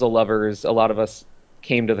all puzzle lovers. A lot of us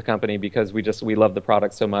came to the company because we love the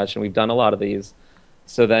product so much, and we've done a lot of these.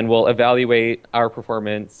 So then we'll evaluate our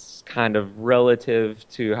performance kind of relative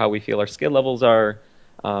to how we feel our skill levels are,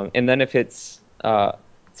 and then if it's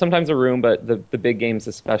sometimes a room, but the big games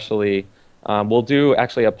especially, we'll do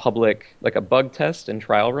actually a public, like a bug test and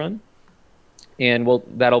trial run. And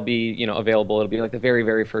that'll be available. It'll be like the very,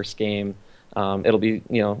 very first game. It'll be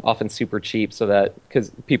often super cheap, so that because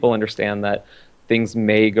people understand that things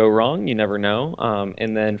may go wrong, you never know.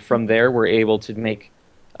 And then from there, we're able to make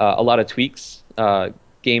a lot of tweaks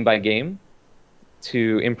game by game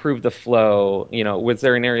to improve the flow. Was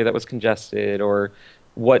there an area that was congested, or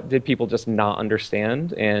what did people just not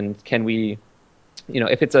understand? And can we,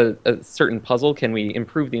 if it's a certain puzzle, can we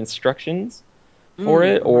improve the instructions for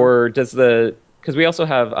it, or because we also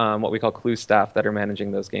have what we call clue staff that are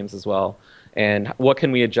managing those games as well. And what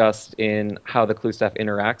can we adjust in how the clue staff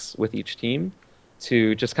interacts with each team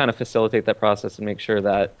to just kind of facilitate that process and make sure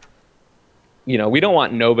that, we don't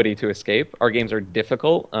want nobody to escape. Our games are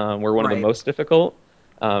difficult. We're one of the most difficult.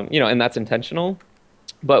 and that's intentional.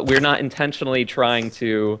 But we're not intentionally trying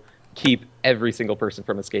to keep every single person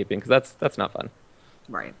from escaping, because that's not fun.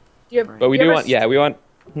 Right. But we do want, we want.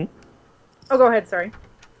 Oh, go ahead. Sorry.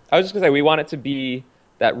 I was just gonna say we want it to be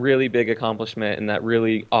that really big accomplishment and that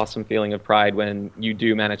really awesome feeling of pride when you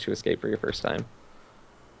do manage to escape for your first time.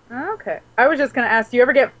 Okay. I was just going to ask, do you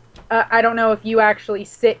ever get, I don't know if you actually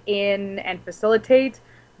sit in and facilitate,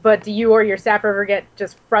 but do you or your staff ever get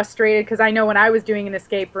just frustrated? Because I know when I was doing an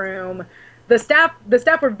escape room, the staff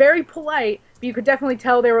were very polite, but you could definitely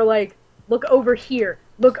tell they were like, look over here,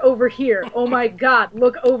 oh my God,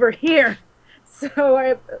 look over here.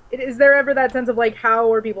 So is there ever that sense of like,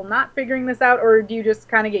 how are people not figuring this out, or do you just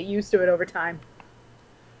kind of get used to it over time?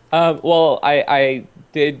 Well, I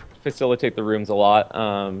did facilitate the rooms a lot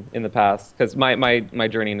in the past, because my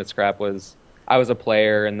journey into Scrap was I was a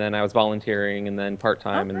player, and then I was volunteering, and then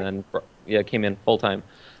part-time, and then came in full-time.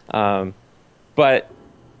 But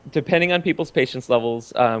depending on people's patience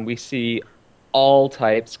levels, we see all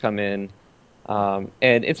types come in, and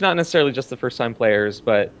it's not necessarily just the first-time players,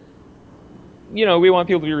 but we want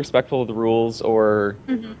people to be respectful of the rules, or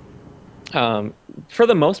for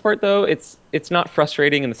the most part, though, it's not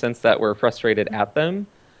frustrating in the sense that we're frustrated at them,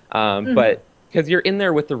 but because you're in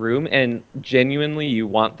there with the room and genuinely you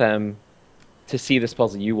want them to see this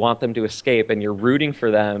puzzle, you want them to escape, and you're rooting for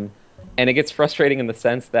them, and it gets frustrating in the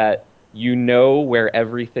sense that you know where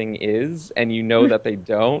everything is and you know that they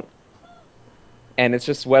don't, and it's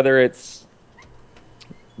just whether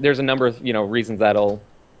there's a number of reasons that'll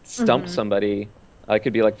stump somebody. It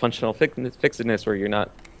could be like functional fixedness, where you're not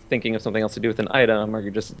thinking of something else to do with an item, or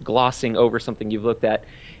you're just glossing over something you've looked at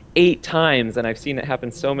 8 times, and I've seen it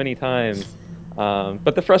happen so many times.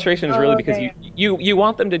 But the frustration is really because you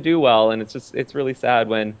want them to do well, and it's really sad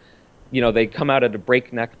when they come out at a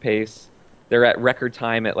breakneck pace, they're at record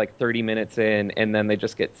time at like 30 minutes in, and then they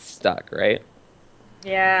just get stuck, right?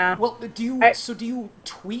 Yeah. Well, do you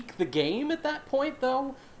tweak the game at that point,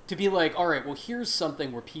 though? To be like, all right, well, here's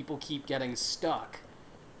something where people keep getting stuck,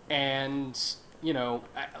 and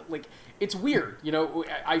like, it's weird.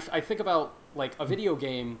 I think about, like, a video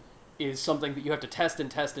game is something that you have to test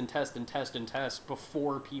and test and test and test and test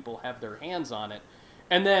before people have their hands on it,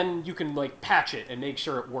 and then you can, like, patch it and make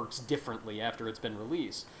sure it works differently after it's been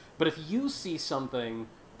released. But if you see something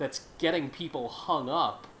that's getting people hung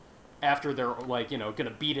up after they're, like,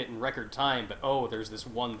 gonna beat it in record time, but there's this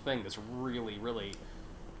one thing that's really, really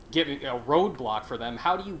giving a roadblock for them,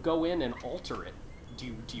 how do you go in and alter it? Do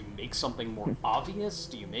you make something more obvious?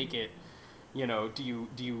 Do you make it, do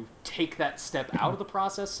you take that step out of the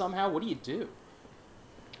process somehow? What do you do?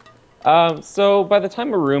 So by the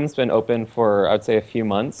time a room's been open for, I would say, a few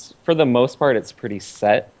months, for the most part, it's pretty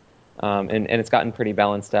set, and it's gotten pretty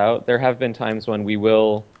balanced out. There have been times when we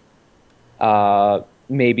will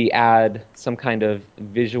maybe add some kind of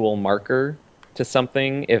visual marker to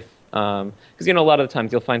something, because a lot of the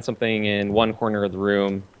times you'll find something in one corner of the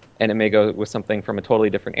room, and it may go with something from a totally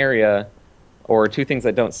different area, or 2 things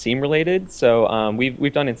that don't seem related. So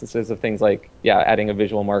we've done instances of things like adding a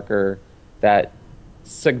visual marker that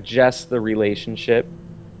suggests the relationship,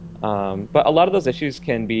 but a lot of those issues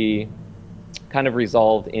can be kind of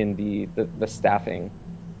resolved in the staffing.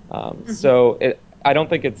 So I don't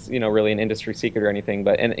think it's really an industry secret or anything,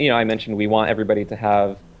 but I mentioned we want everybody to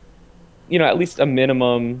have at least a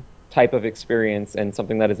minimum type of experience and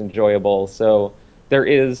something that is enjoyable. So there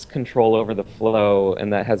is control over the flow,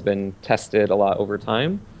 and that has been tested a lot over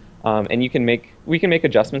time. And we can make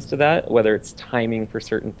adjustments to that, whether it's timing for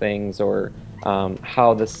certain things or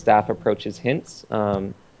how the staff approaches hints.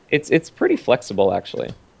 It's pretty flexible,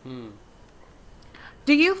 actually.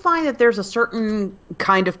 Do you find that there's a certain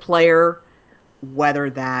kind of player, whether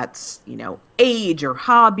that's age or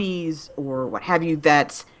hobbies or what have you,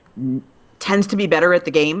 that tends to be better at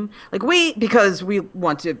the game? Like, because we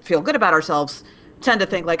want to feel good about ourselves, tend to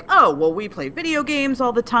think like, oh, well, we play video games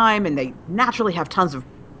all the time, and they naturally have tons of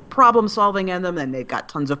problem solving in them, and they've got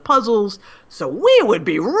tons of puzzles, so we would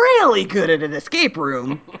be really good at an escape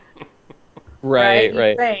room. Right.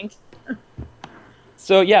 Think.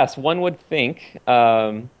 So yes, one would think.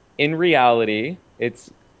 In reality,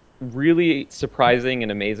 it's really surprising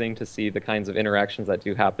and amazing to see the kinds of interactions that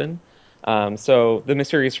do happen. So the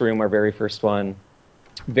Mysterious Room, our very first one,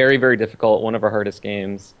 very, very difficult, one of our hardest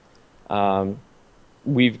games.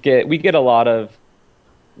 We get a lot of,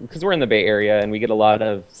 because we're in the Bay Area, and we get a lot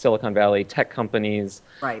of Silicon Valley tech companies,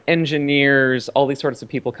 right, engineers, all these sorts of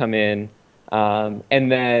people come in,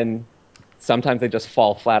 and then sometimes they just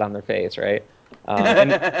fall flat on their face, right?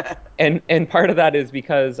 And part of that is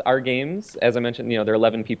because our games, as I mentioned, they're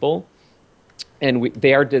 11 people. and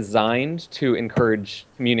they are designed to encourage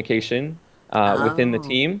communication within the Oh.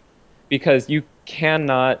 team, because you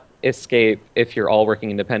cannot escape if you're all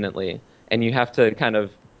working independently, and you have to kind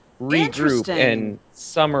of regroup Interesting. and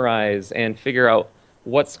summarize and figure out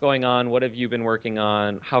what's going on, what have you been working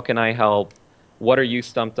on, how can I help, what are you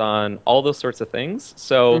stumped on, all those sorts of things.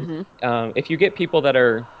 So if you get people that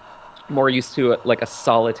are more used to like a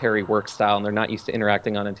solitary work style and they're not used to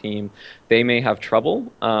interacting on a team, they may have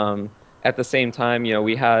trouble. At the same time,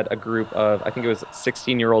 we had a group of, I think it was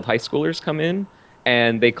 16-year-old high schoolers come in,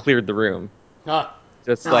 and they cleared the room. Ah,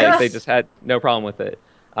 Just Nice. like they just had no problem with it.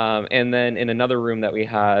 And then in another room that we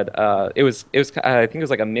had, it was I think it was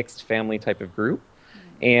like a mixed family type of group,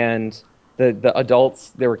 and the adults,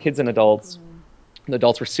 there were kids and adults. The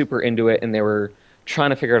adults were super into it, and they were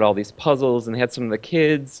trying to figure out all these puzzles, and they had some of the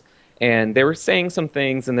kids, and they were saying some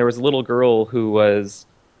things, and there was a little girl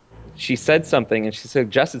she said something and she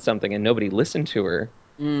suggested something, and nobody listened to her.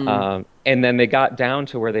 And then they got down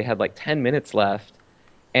to where they had like 10 minutes left,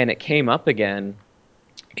 and it came up again,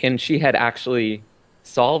 and she had actually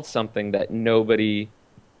solved something that nobody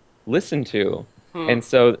listened to. And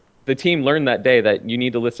so the team learned that day that you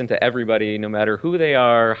need to listen to everybody, no matter who they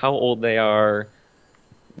are, how old they are,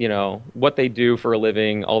 what they do for a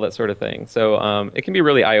living, all that sort of thing. So it can be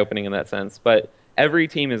really eye-opening in that sense. But every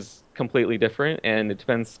team is completely different, and it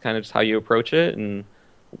depends kind of just how you approach it. And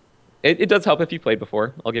it does help if you played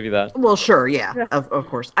before. I'll give you that. Well, sure, yeah, of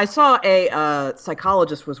course. I saw a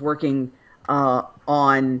psychologist was working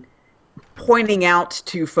on pointing out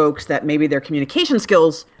to folks that maybe their communication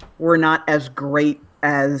skills were not as great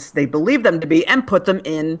as they believed them to be, and put them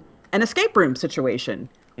in an escape room situation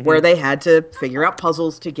where they had to figure out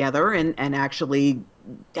puzzles together and actually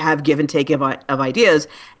have give and take of ideas.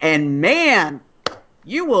 And man,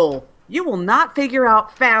 you will not figure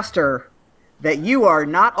out faster that you are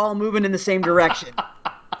not all moving in the same direction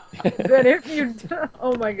Then if you,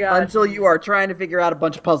 oh my god. until you are trying to figure out a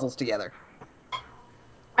bunch of puzzles together.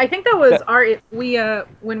 I think that was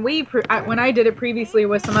when I did it previously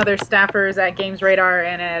with some other staffers at Games Radar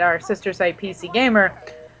and at our sister site PC Gamer.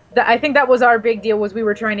 I think that was our big deal, was we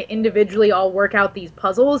were trying to individually all work out these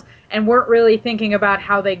puzzles and weren't really thinking about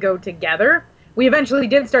how they go together. We eventually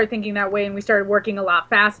did start thinking that way, and we started working a lot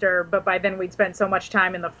faster, but by then we'd spent so much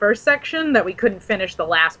time in the first section that we couldn't finish the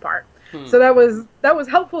last part. So that was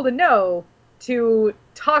helpful to know, to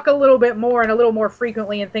talk a little bit more and a little more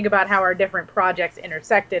frequently and think about how our different projects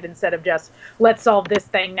intersected, instead of just, let's solve this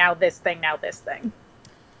thing, now this thing, now this thing.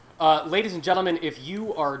 Ladies and gentlemen, if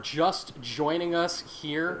you are just joining us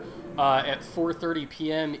here at 4:30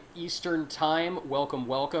 p.m. Eastern Time, welcome,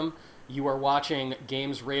 welcome. You are watching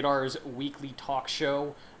Games Radar's weekly talk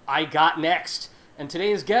show, I Got Next. And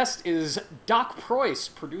today's guest is Doc Preuss,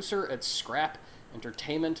 producer at Scrap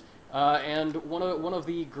Entertainment, and one of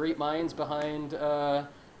the great minds behind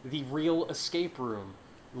the Real Escape Room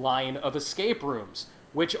line of escape rooms,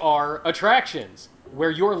 which are attractions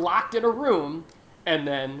where you're locked in a room and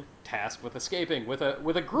then tasked with escaping with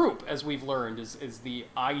a group, as we've learned is the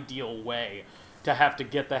ideal way to have to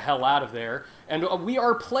get the hell out of there. And we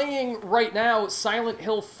are playing right now Silent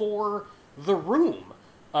Hill 4 The Room,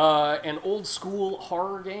 an old school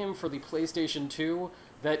horror game for the PlayStation 2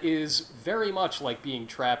 that is very much like being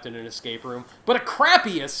trapped in an escape room, but a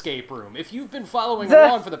crappy escape room. If you've been following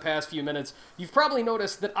along for the past few minutes, you've probably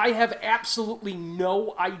noticed that I have absolutely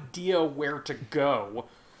no idea where to go.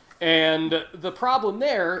 And the problem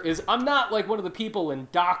there is I'm not like one of the people in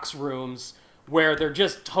Doc's rooms where they're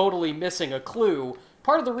just totally missing a clue.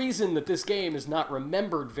 Part of the reason that this game is not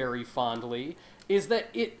remembered very fondly is that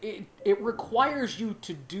it requires you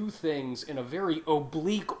to do things in a very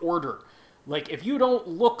oblique order. Like, if you don't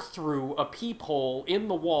look through a peephole in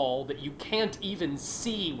the wall that you can't even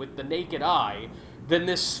see with the naked eye, then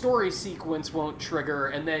this story sequence won't trigger,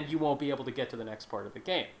 and then you won't be able to get to the next part of the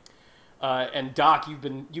game. And Doc, you've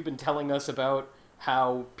been telling us about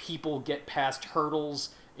how people get past hurdles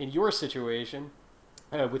in your situation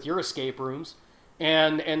with your escape rooms,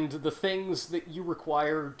 and the things that you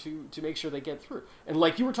require to make sure they get through. And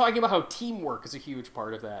like you were talking about how teamwork is a huge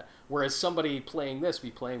part of that, whereas somebody playing this be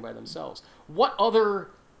playing by themselves. What other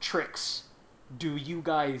tricks do you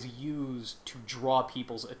guys use to draw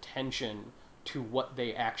people's attention to what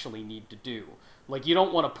they actually need to do? Like, you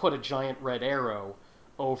don't want to put a giant red arrow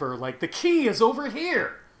over, like, the key is over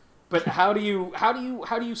here. But how do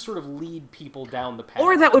you sort of lead people down the path?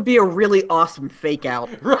 Or that would be a really awesome fake out.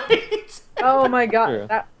 Right? Oh my god.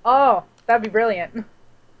 Sure. That'd be brilliant.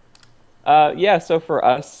 Yeah, so for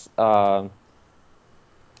us, a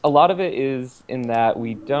lot of it is in that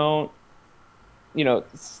we don't,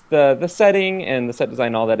 the setting and the set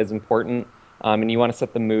design, all that is important, and you want to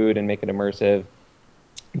set the mood and make it immersive.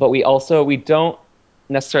 But we don't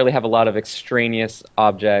necessarily have a lot of extraneous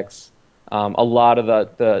objects. A lot of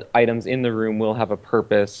the items in the room will have a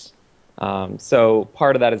purpose. So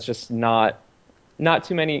part of that is just not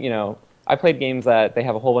too many. I played games that they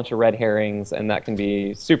have a whole bunch of red herrings, and that can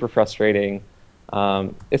be super frustrating,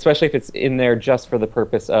 especially if it's in there just for the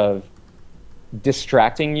purpose of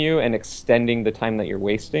distracting you and extending the time that you're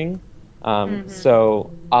wasting.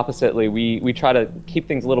 So oppositely, we try to keep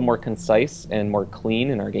things a little more concise and more clean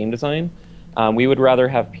in our game design. We would rather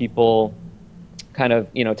have people kind of,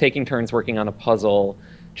 taking turns working on a puzzle,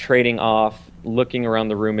 trading off, looking around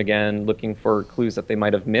the room again, looking for clues that they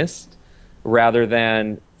might have missed, rather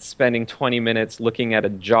than spending 20 minutes looking at a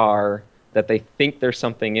jar that they think there's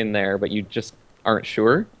something in there, but you just aren't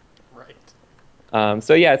sure. Right.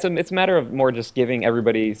 So yeah, it's a matter of more just giving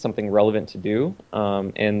everybody something relevant to do,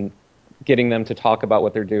 and getting them to talk about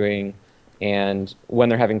what they're doing, and when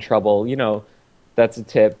they're having trouble, that's a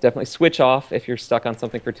tip. Definitely switch off if you're stuck on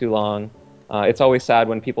something for too long. It's always sad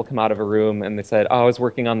when people come out of a room and they said, "Oh, I was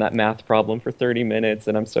working on that math problem for 30 minutes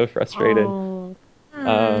and I'm so frustrated."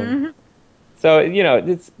 So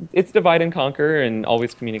it's divide and conquer, and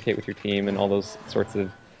always communicate with your team, and all those sorts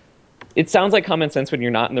of. It sounds like common sense when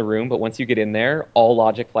you're not in the room, but once you get in there, all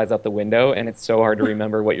logic flies out the window, and it's so hard to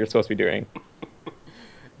remember what you're supposed to be doing.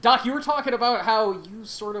 Doc, you were talking about how you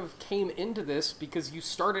sort of came into this because you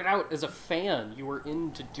started out as a fan. You were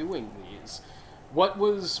into doing these. What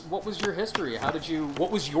was your history?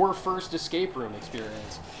 What was your first escape room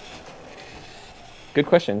experience? Good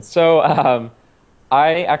question. So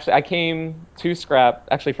I came to Scrap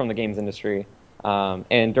actually from the games industry,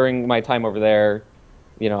 and during my time over there,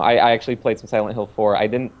 I actually played some Silent Hill 4. I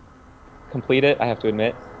didn't complete it, I have to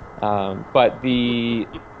admit, but the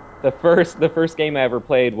first game I ever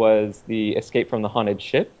played was the Escape from the Haunted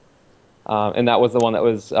Ship, and that was the one that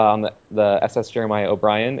was on the SS Jeremiah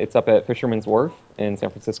O'Brien. It's up at Fisherman's Wharf in San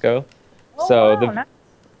Francisco. Nice.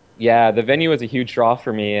 The venue was a huge draw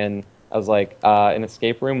for me, and I was like, an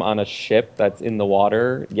escape room on a ship that's in the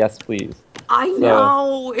water? Yes, please. I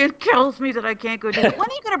know. It kills me that I can't go do it. When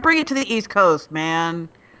are you going to bring it to the East Coast, man?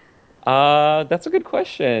 That's a good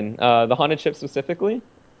question. The Haunted Ship specifically?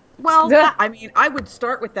 Well, I would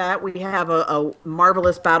start with that. We have a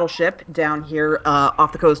marvelous battleship down here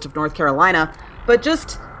off the coast of North Carolina. But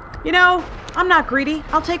just, I'm not greedy.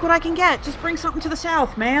 I'll take what I can get. Just bring something to the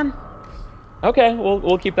South, man. Okay,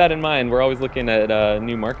 we'll keep that in mind. We're always looking at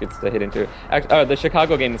new markets to hit into. The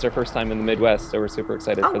Chicago game is our first time in the Midwest, so we're super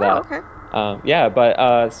excited for that.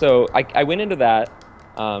 Okay. So I went into that,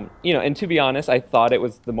 and to be honest, I thought it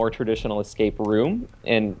was the more traditional escape room,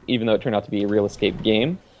 and even though it turned out to be a real escape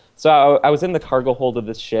game. So I was in the cargo hold of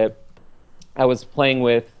this ship. I was playing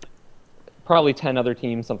with probably 10 other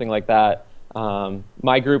teams, something like that.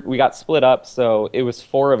 My group, we got split up, so it was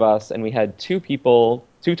 4 of us, and we had 2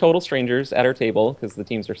 total strangers at our table, because the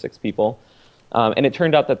teams are 6 people. And it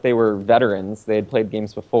turned out that they were veterans. They had played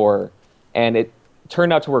games before. And it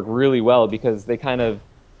turned out to work really well, because they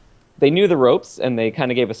knew the ropes, and they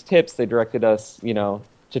kind of gave us tips. They directed us,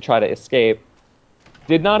 to try to escape.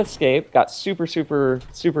 Did not escape, got super, super,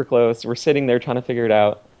 super close. We're sitting there trying to figure it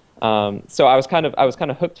out. So I was kind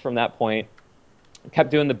of hooked from that point.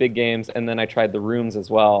 Kept doing the big games, and then I tried the rooms as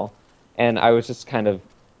well. And I was just kind of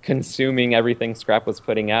consuming everything Scrap was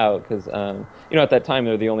putting out, because at that time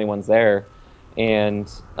they were the only ones there,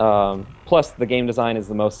 and plus the game design is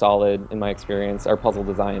the most solid in my experience. Our puzzle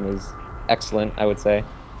design is excellent, I would say,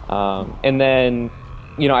 and then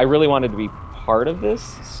I really wanted to be part of this,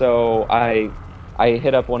 so I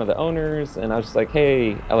hit up one of the owners, and I was just like,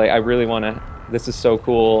 hey, I really want to, this is so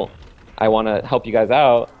cool, I want to help you guys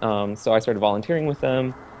out. So I started volunteering with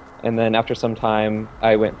them. And then after some time,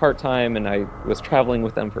 I went part-time, and I was traveling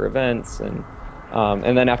with them for events. And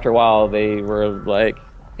then after a while, they were like,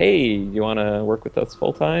 hey, you want to work with us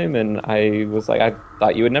full-time? And I was like, I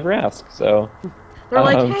thought you would never ask. So they're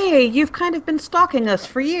like, hey, you've kind of been stalking us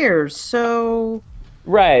for years, so...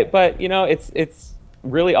 Right, but, it's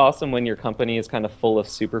really awesome when your company is kind of full of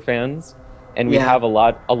super fans. And we have a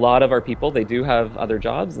lot of our people, they do have other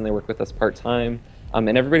jobs, and they work with us part-time.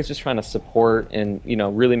 And everybody's just trying to support and,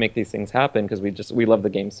 really make these things happen, because we love the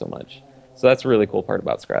game so much. So that's a really cool part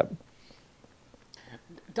about Scrap.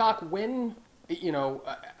 Doc,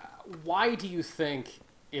 why do you think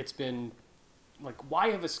it's been, why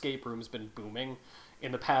have escape rooms been booming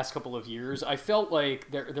in the past couple of years? I felt like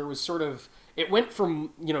there was sort of, it went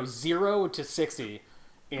from, 0 to 60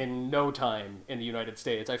 in no time in the United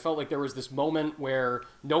States. I felt like there was this moment where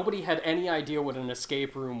nobody had any idea what an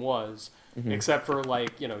escape room was, except for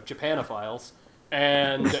Japanophiles,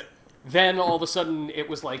 and Then all of a sudden it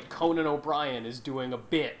was like Conan O'Brien is doing a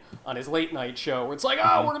bit on his late night show where it's like,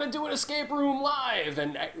 oh, we're gonna do an escape room live,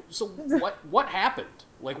 and so what happened?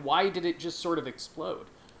 Like, why did it just sort of explode?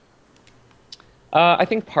 I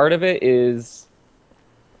think part of it is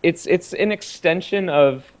it's an extension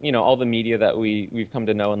of all the media that we've come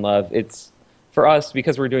to know and love. It's for us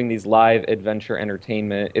because we're doing these live adventure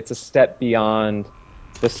entertainment. It's a step beyond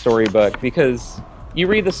the storybook because you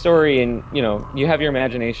read the story and you have your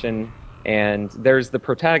imagination and there's the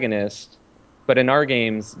protagonist, but in our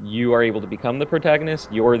games you are able to become the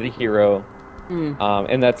protagonist. You're the hero,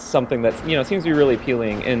 and that's something that seems to be really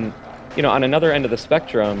appealing. And on another end of the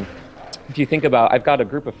spectrum, if you think about, I've got a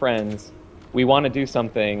group of friends, we want to do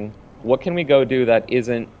something. What can we go do that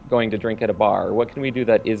isn't going to drink at a bar? What can we do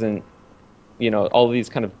that isn't all of these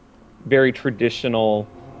kind of very traditional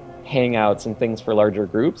hangouts and things for larger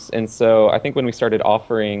groups? And so I think when we started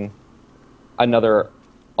offering another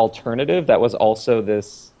alternative that was also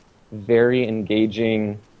this very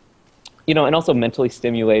engaging, and also mentally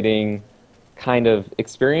stimulating kind of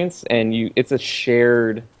experience, and it's a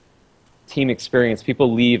shared team experience.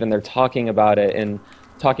 People leave and they're talking about it and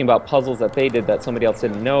talking about puzzles that they did that somebody else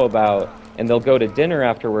didn't know about, and they'll go to dinner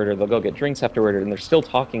afterward or they'll go get drinks afterward and they're still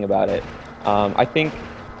talking about it. I think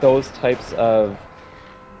those types of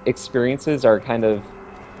experiences are kind of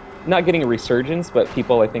not getting a resurgence, but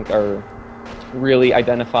people I think are really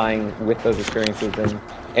identifying with those experiences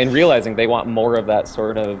and realizing they want more of that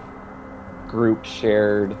sort of group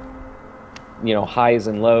shared highs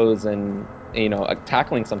and lows and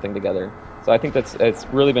tackling something together. So I think it's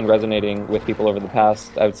really been resonating with people over the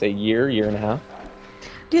past, I would say, year and a half.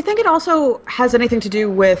 Do you think it also has anything to do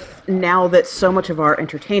with now that so much of our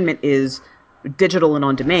entertainment is digital and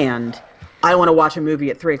on demand? I want to watch a movie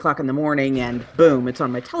at 3 o'clock in the morning and boom, it's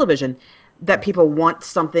on my television, that people want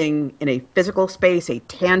something in a physical space, a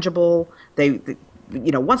tangible,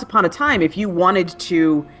 once upon a time, if you wanted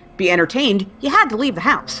to be entertained, you had to leave the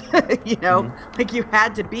house, like you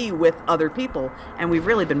had to be with other people, and we've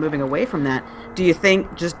really been moving away from that. Do you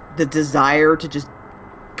think just the desire to just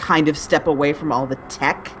kind of step away from all the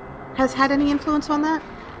tech has had any influence on that?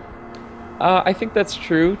 I think that's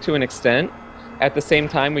true to an extent. At the same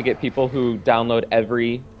time, we get people who download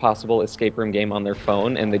every possible escape room game on their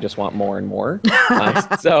phone, and they just want more and more.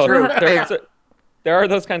 There are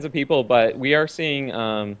those kinds of people, but we are seeing,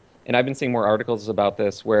 and I've been seeing more articles about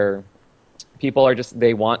this, where people are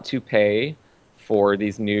they want to pay for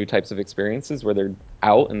these new types of experiences where they're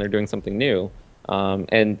out and they're doing something new.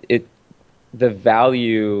 And the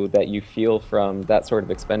value that you feel from that sort of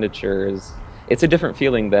expenditure it's a different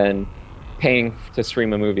feeling than paying to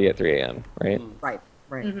stream a movie at 3 a.m., right? Right.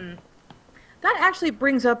 Mm-hmm. That actually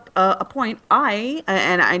brings up a point.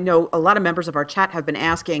 And I know a lot of members of our chat have been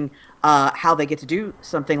asking how they get to do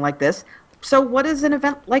something like this. So what does an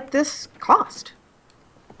event like this cost?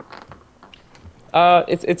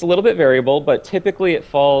 It's a little bit variable, but typically it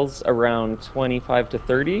falls around 25 to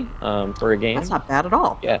 30 for a game. That's not bad at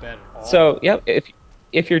all. Yeah. Not bad at all. So yeah,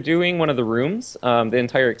 if you're doing one of the rooms, the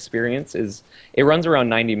entire experience it runs around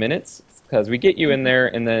 90 minutes because we get you in there,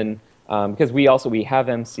 and then because we have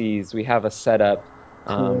MCs, we have a setup.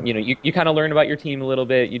 Cool. You kind of learn about your team a little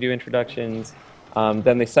bit. You do introductions.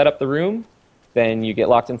 Then they set up the room. Then you get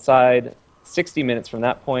locked inside. 60 minutes from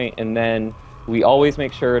that point, and then we always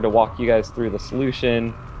make sure to walk you guys through the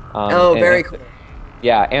solution. Very cool.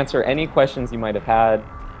 Yeah, answer any questions you might have had,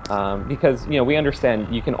 because we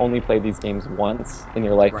understand you can only play these games once in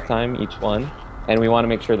your lifetime, each one, and we want to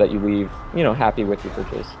make sure that you leave happy with your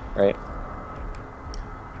purchase, right?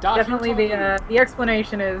 Doc, Definitely, the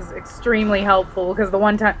explanation is extremely helpful because the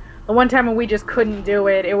one time when we just couldn't do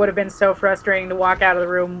it, it would have been so frustrating to walk out of the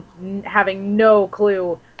room having no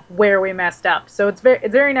clue where we messed up. So it's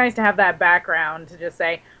very nice to have that background to just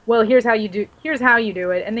say, well, here's how you do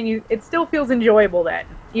it, and then it still feels enjoyable then,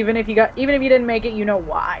 even if you didn't make it,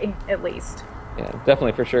 why at least. Yeah,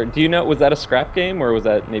 definitely, for sure. Do you know, was that a scrap game or was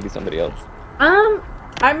that maybe somebody else?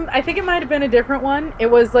 I think it might have been a different one.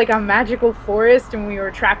 It was like a magical forest, and we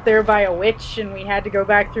were trapped there by a witch, and we had to go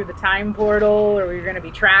back through the time portal, or we were going to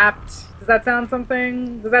be trapped. Does that sound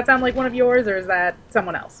like one of yours, or is that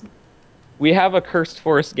someone else? We have a Cursed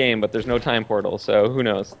Forest game, but there's no time portal, so who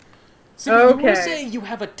knows? So you were saying you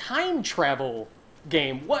have a time travel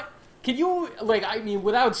game. What? Can you,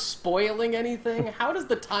 without spoiling anything, how does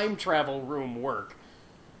the time travel room work?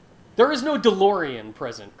 There is no DeLorean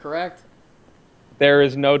present, correct? There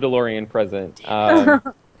is no DeLorean present.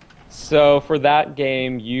 So for that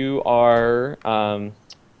game, you are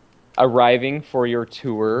arriving for your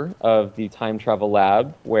tour of the time travel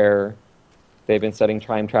lab, where they've been studying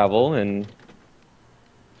time travel, and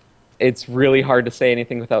it's really hard to say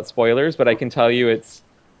anything without spoilers, but I can tell you it's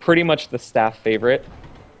pretty much the staff favorite.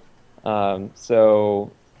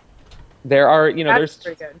 So there are, you know, That's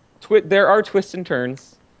pretty good. There are twists and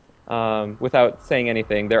turns. Without saying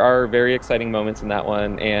anything, there are very exciting moments in that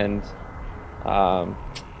one, and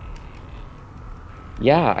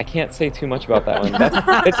yeah, I can't say too much about that one.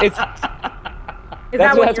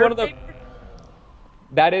 That's one of the.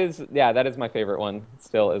 That is my favorite one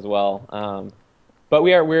still as well. But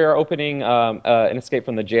we are opening an Escape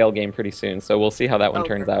from the Jail game pretty soon, so we'll see how that one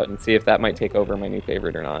turns out and see if that might take over my new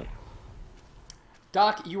favorite or not.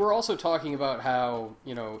 Doc, you were also talking about how,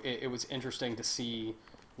 you know, it was interesting to see,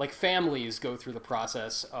 like, families go through the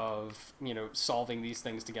process of, you know, solving these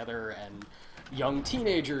things together, and young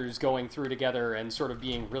teenagers going through together and sort of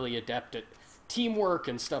being really adept at teamwork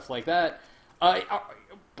and stuff like that.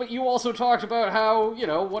 But you also talked about how, you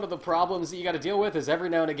know, one of the problems that you got to deal with is every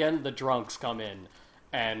now and again the drunks come in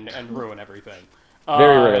and ruin everything.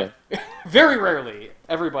 Very rarely. Very rarely,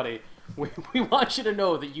 everybody. We want you to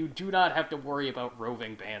know that you do not have to worry about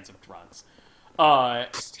roving bands of drunks. I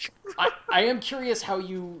am curious how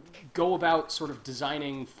you go about sort of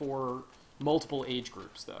designing for multiple age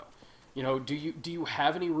groups, though. You know, do you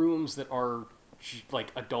have any rooms that are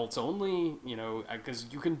like adults only? You know, because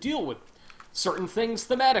you can deal with certain things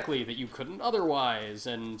thematically that you couldn't otherwise,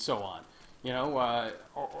 and so on. You know,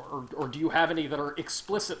 or do you have any that are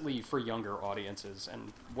explicitly for younger audiences?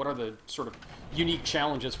 And what are the sort of unique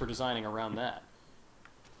challenges for designing around that?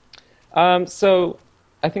 So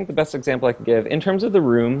I think the best example I could give in terms of the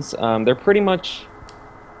rooms, they're pretty much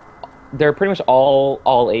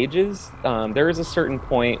all ages. There is a certain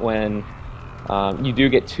point when you do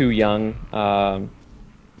get too young.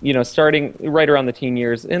 You know, starting right around the teen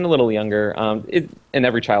years and a little younger. And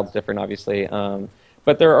every child's different, obviously.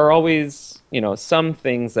 But there are always, you know, some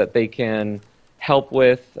things that they can help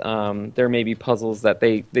with. There may be puzzles that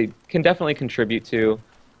they can definitely contribute to.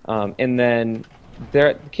 And then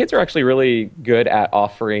the kids are actually really good at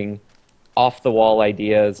offering off-the-wall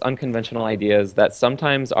ideas, unconventional ideas that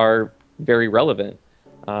sometimes are very relevant.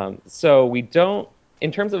 So we don't,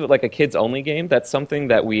 in terms of like a kids-only game, that's something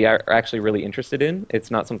that we are actually really interested in. It's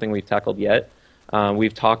not something we've tackled yet.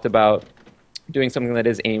 We've talked about doing something that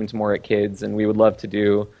is aimed more at kids, and we would love to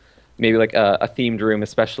do maybe like a themed room,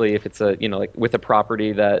 especially if it's a, you know, like with a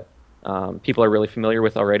property that people are really familiar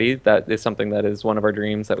with already. That is something that is one of our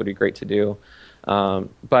dreams. That would be great to do.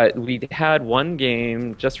 But we had one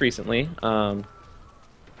game just recently.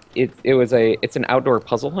 It's an outdoor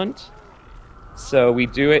puzzle hunt. So we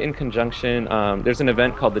do it in conjunction. There's an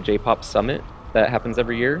event called the J-Pop Summit that happens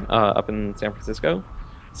every year up in San Francisco.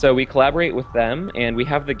 So we collaborate with them, and we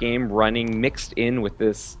have the game running mixed in with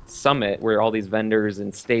this summit where all these vendors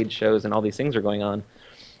and stage shows and all these things are going on.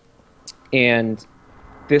 And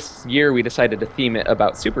this year we decided to theme it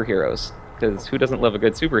about superheroes, because who doesn't love a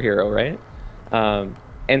good superhero, right?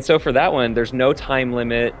 And so for that one, there's no time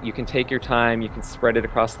limit. You can take your time. You can spread it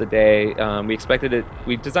across the day.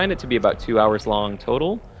 We designed it to be about 2 hours long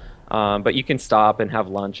total, but you can stop and have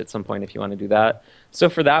lunch at some point if you want to do that. So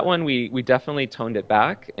for that one, we definitely toned it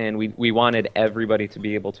back, and we wanted everybody to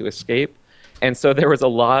be able to escape. And so there was a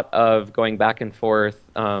lot of going back and forth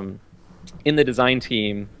in the design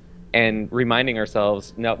team and reminding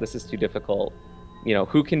ourselves, no, this is too difficult. You know,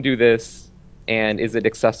 who can do this, and is it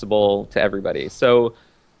accessible to everybody? So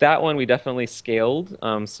that one we definitely scaled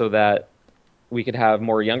so that we could have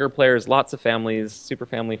more younger players, lots of families, super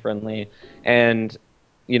family friendly, and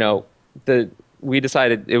you know, we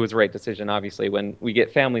decided it was the right decision, obviously, when we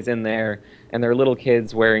get families in there and they're little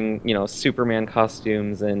kids wearing, you know, Superman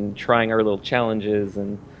costumes and trying our little challenges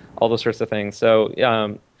and all those sorts of things. So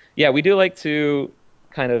yeah, we do like to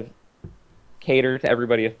kind of cater to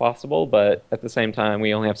everybody if possible, but at the same time,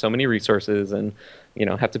 we only have so many resources, and you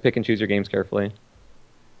know, have to pick and choose your games carefully.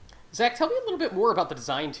 Zach, tell me a little bit more about the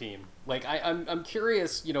design team. Like, I'm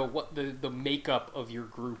curious, you know, what the makeup of your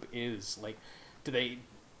group is. Like, do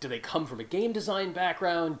they come from a game design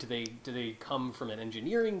background? Do they come from an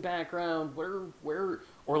engineering background? Where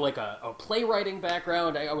or like a playwriting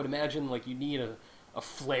background? I would imagine like you need a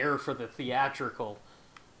flair for the theatrical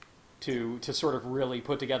to sort of really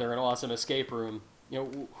put together an awesome escape room.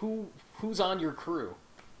 You know, who's on your crew?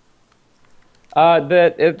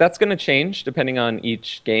 That's going to change depending on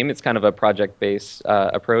each game. It's kind of a project-based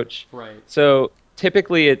approach. Right. So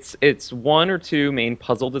typically it's one or two main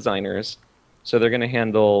puzzle designers. So they're going to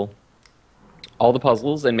handle all the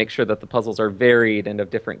puzzles and make sure that the puzzles are varied and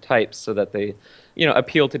of different types so that they, you know,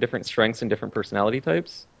 appeal to different strengths and different personality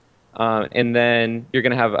types. And then you're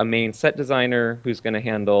going to have a main set designer who's going to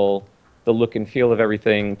handle the look and feel of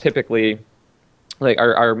everything. Typically, like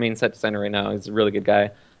our main set designer right now is a really good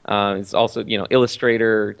guy. He's also,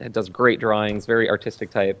 illustrator, does great drawings, very artistic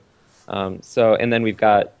type. And then we've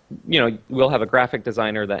got, we'll have a graphic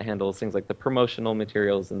designer that handles things like the promotional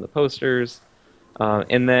materials and the posters.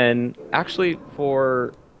 And then actually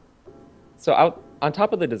out on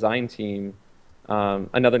top of the design team,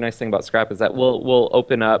 another nice thing about Scrap is that we'll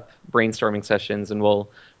open up brainstorming sessions and we'll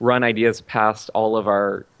run ideas past all of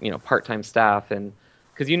our, part-time staff, and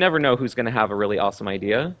because you never know who's going to have a really awesome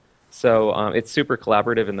idea. So it's super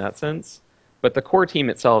collaborative in that sense. But the core team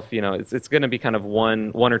itself, it's going to be kind of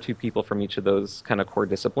one or two people from each of those kind of core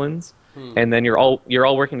disciplines, and then you're all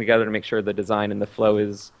working together to make sure the design and the flow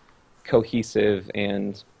is cohesive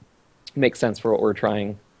and makes sense for what we're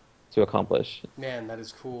trying to accomplish. Man, that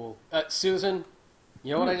is cool. Susan,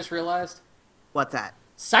 you know what I just realized? What's that?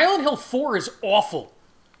 Silent Hill 4 is awful.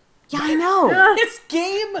 Yeah, I know. This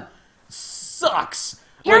game sucks.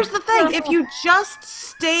 Here's the thing: if you just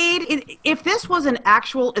stayed, if this was an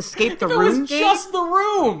actual escape the If it room was game, just the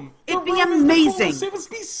room, it'd be The room is the amazing. coolest. It would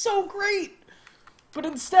be so great. But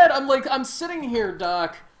instead, I'm sitting here,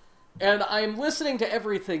 Doc, and I'm listening to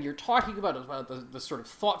everything you're talking about the sort of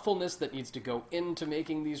thoughtfulness that needs to go into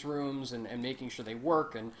making these rooms and making sure they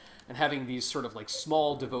work, and having these sort of like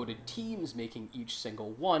small devoted teams making each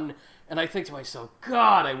single one. And I think to myself,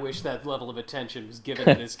 God, I wish that level of attention was given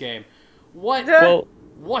to this game. What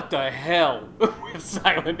the hell with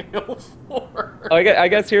Silent Hill 4? I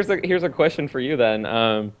guess here's a question for you then,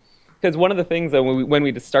 because one of the things that when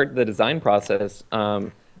we start the design process,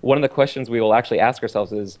 one of the questions we will actually ask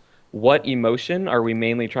ourselves is, what emotion are we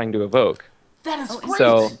mainly trying to evoke? That is great.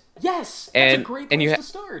 So, yes, that's a great place to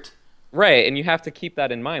start. Right, and you have to keep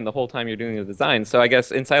that in mind the whole time you're doing the design. So I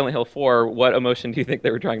guess in Silent Hill 4, what emotion do you think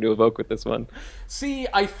they were trying to evoke with this one? See,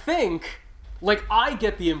 I think, I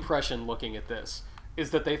get the impression looking at this,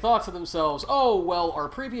 is that they thought to themselves, oh, well, our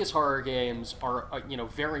previous horror games are,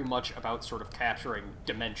 very much about sort of capturing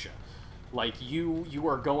dementia. Like, you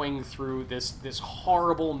are going through this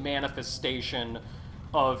horrible manifestation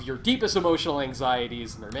of your deepest emotional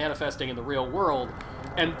anxieties, and they're manifesting in the real world.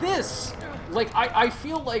 And this, I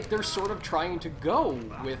feel like they're sort of trying to go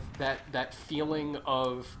with that feeling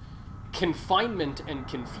of confinement and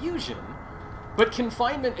confusion, but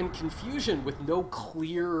confinement and confusion with no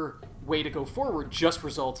clear way to go forward just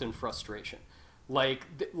results in frustration. Like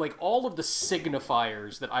all of the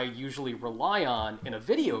signifiers that I usually rely on in a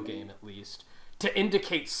video game, at least, to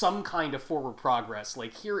indicate some kind of forward progress.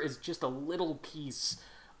 Like, here is just a little piece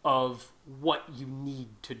of what you need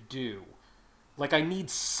to do. Like, I need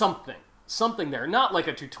something there. Not like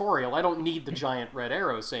a tutorial. I don't need the giant red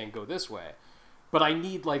arrow saying go this way. But I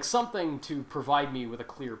need, something to provide me with a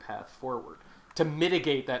clear path forward, to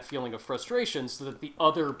mitigate that feeling of frustration so that the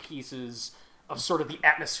other pieces of sort of the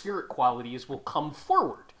atmospheric qualities will come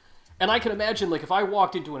forward. And I can imagine, if I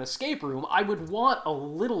walked into an escape room, I would want a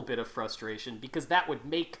little bit of frustration, because that would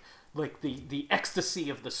make, the ecstasy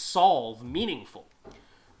of the solve meaningful.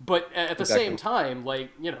 But at the same time,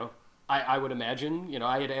 I would imagine,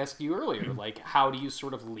 I had asked you earlier, how do you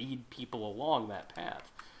sort of lead people along that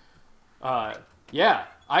path?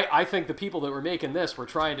 I think the people that were making this were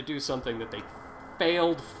trying to do something that they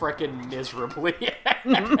failed frickin' miserably at.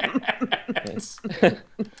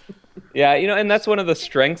 Yeah, and that's one of the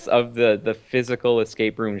strengths of the physical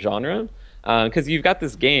escape room genre, because you've got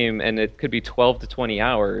this game and it could be 12 to 20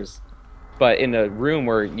 hours, but in a room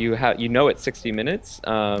where it's 60 minutes,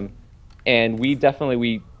 and we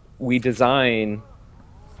definitely we design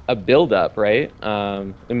a build-up, right,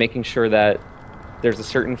 and making sure that there's a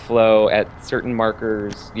certain flow at certain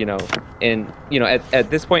markers, and at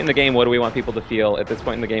this point in the game, what do we want people to feel? At this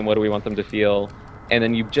point in the game, what do we want them to feel? And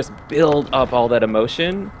then you just build up all that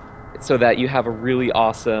emotion so that you have a really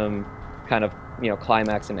awesome kind of,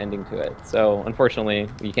 climax and ending to it. So unfortunately,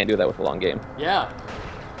 you can't do that with a long game. Yeah.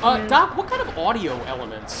 Doc, what kind of audio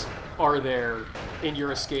elements are there in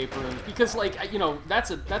your escape rooms? Because,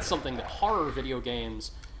 that's something that horror video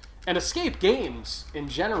games and escape games in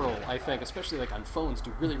general, I think, especially on phones,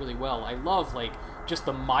 do really, really well. I love just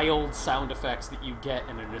the mild sound effects that you get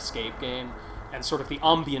in an escape game, and sort of the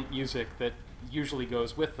ambient music that usually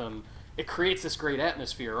goes with them. It creates this great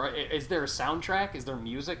atmosphere. Is there a soundtrack? Is there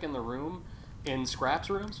music in the room, in Scrap's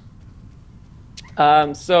rooms?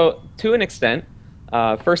 So to an extent,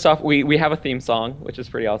 first off, we have a theme song, which is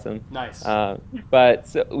pretty awesome. Nice. But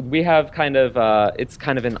so we have kind of it's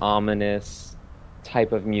kind of an ominous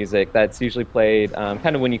type of music that's usually played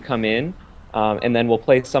kind of when you come in, and then we'll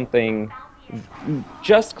play something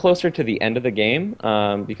just closer to the end of the game,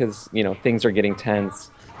 because things are getting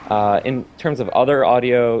tense. In terms of other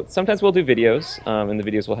audio, sometimes we'll do videos, and the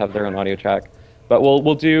videos will have their own audio track. But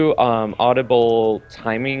we'll do audible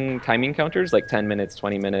timing counters, like 10 minutes,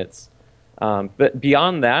 20 minutes. But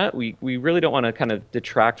beyond that, we really don't want to kind of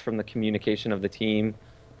detract from the communication of the team,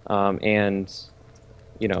 and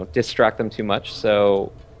distract them too much.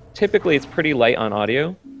 So typically it's pretty light on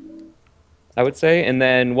audio, I would say. And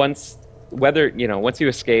then once you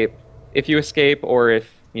escape, if you escape, or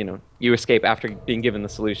if you escape after being given the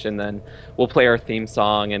solution, then we'll play our theme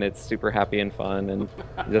song, and it's super happy and fun, and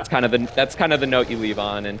that's kind of the note you leave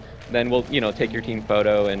on, and then we'll take your team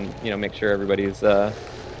photo and make sure everybody's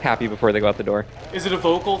happy before they go out the door. Is it a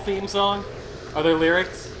vocal theme song? Are there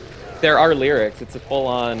lyrics? There are lyrics. It's a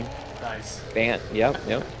full-on Nice. band. Yep.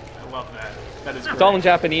 I love that. That is great. It's all in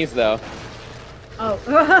Japanese though.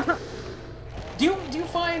 Oh. Do you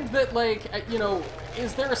find that, like,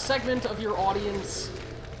 is there a segment of your audience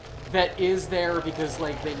that is there because,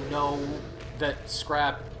 like, they know that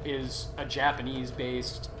Scrap is a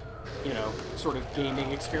Japanese-based, sort of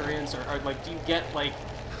gaming experience? Or like, do you get, like,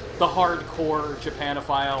 the hardcore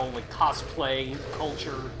Japanophile, like, cosplay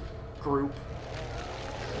culture group?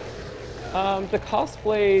 The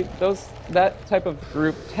cosplay, that type of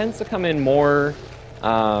group tends to come in more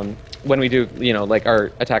when we do, like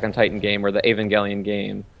our Attack on Titan game or the Evangelion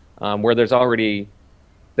game, where there's already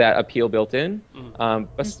that appeal built in.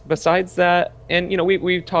 Besides that, and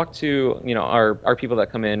we've talked to our people that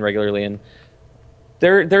come in regularly, and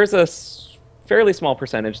there's a fairly small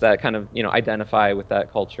percentage that kind of identify with that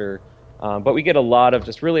culture, but we get a lot of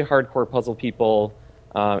just really hardcore puzzle people.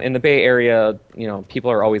 In the Bay Area, people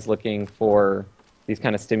are always looking for these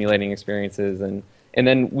kind of stimulating experiences, and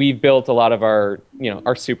then we've built a lot of our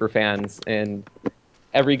super fans. And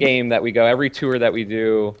every game that we go, every tour that we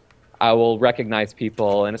do, I will recognize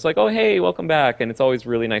people, and it's like, oh, hey, welcome back, and it's always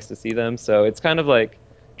really nice to see them. So it's kind of like,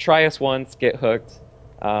 try us once, get hooked,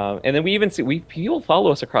 and then we even see people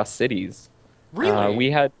follow us across cities. Really?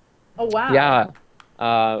 We had. Oh wow. Yeah.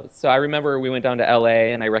 So I remember we went down to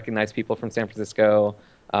LA, and I recognized people from San Francisco.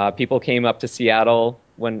 People came up to Seattle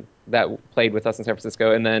when that played with us in San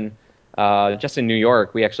Francisco, and then just in New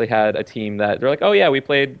York, we actually had a team that they're like, oh yeah, we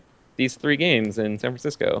played these 3 games in San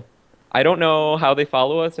Francisco. I don't know how they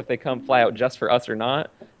follow us, if they come fly out just for us or not,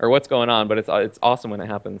 or what's going on, but it's awesome when it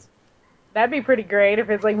happens. That'd be pretty great if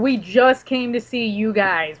it's like, we just came to see you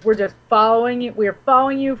guys. We're just following you. We're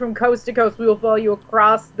following you from coast to coast. We will follow you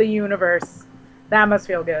across the universe. That must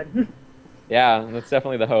feel good. Yeah, that's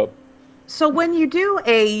definitely the hope. So when you do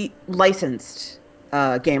a licensed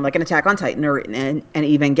game like an Attack on Titan or an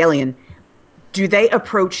Evangelion, do they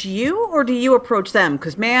approach you or do you approach them?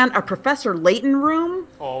 Because, man, a Professor Layton room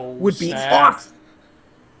would be awesome.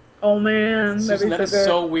 Oh, man. Susan, that That'd is be so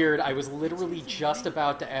so weird. I was literally just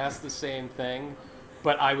about to ask the same thing,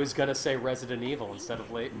 but I was going to say Resident Evil instead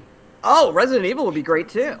of Layton. Oh, Resident Evil would be great,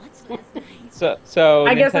 too. So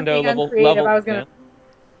I guess I'm Nintendo being level. uncreative. I was gonna. Yeah.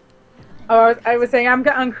 Oh, I was saying I'm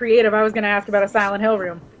uncreative. I was gonna ask about a Silent Hill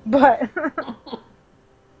room, but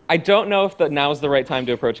I don't know if now's the right time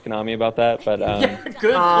to approach Konami about that, but Yeah,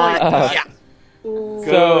 good point. yeah.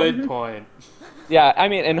 Good point. yeah, I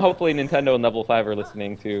mean, and hopefully Nintendo and Level 5 are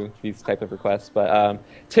listening to these type of requests. But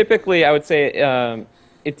typically, I would say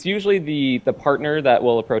it's usually the partner that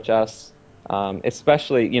will approach us.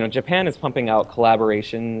 Especially, Japan is pumping out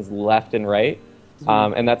collaborations left and right,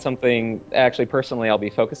 and that's something actually personally I'll be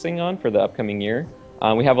focusing on for the upcoming year.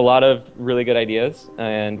 We have a lot of really good ideas,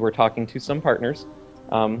 and we're talking to some partners.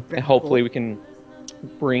 And hopefully we can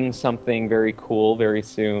bring something very cool very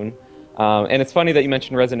soon. And it's funny that you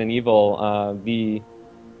mentioned Resident Evil. The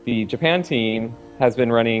Japan team has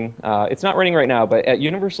been running, it's not running right now, but at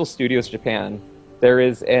Universal Studios Japan, there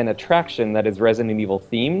is an attraction that is Resident Evil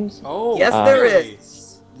themed. Oh, Yes, there really?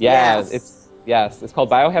 is. Yeah, Yes. it's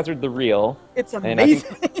called Biohazard: The Real. It's And I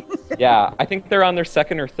amazing. I think they're on their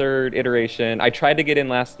 2nd or 3rd iteration. I tried to get in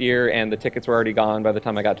last year, and the tickets were already gone by the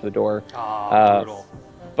time I got to the door. Brutal.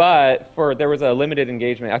 But there was a limited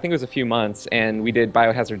engagement. I think it was a few months, and we did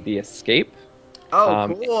Biohazard: The Escape. Oh,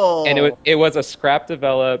 cool. And it was a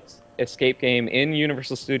scrap-developed escape game in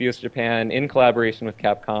Universal Studios Japan in collaboration with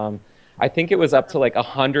Capcom. I think it was up to like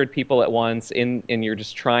 100 people at once, and you're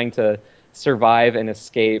just trying to survive and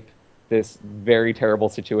escape this very terrible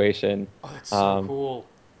situation. Oh, that's so cool.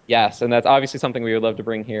 Yes, and that's obviously something we would love to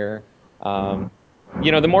bring here. The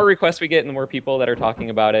more requests we get and the more people that are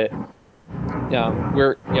talking about it,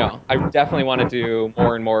 I definitely want to do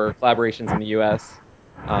more and more collaborations in the U.S.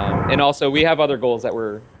 And also, we have other goals that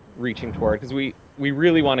we're reaching toward, because we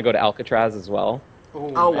really want to go to Alcatraz as well.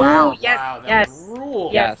 Ooh, Oh, man. wow. Yes, Wow, that yes.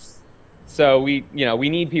 rules. Yes. So we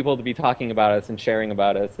need people to be talking about us and sharing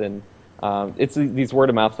about us, and it's these word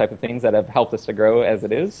of mouth type of things that have helped us to grow as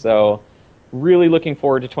it is. So really looking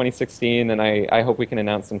forward to 2016, and I hope we can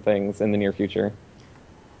announce some things in the near future.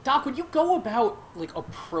 Doc, when you go about like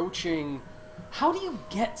approaching, how do you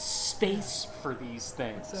get space for these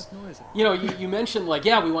things? What's that noise? You know, you mentioned like,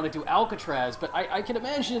 yeah, we want to do Alcatraz, but I can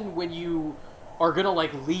imagine when you are gonna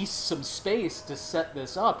like lease some space to set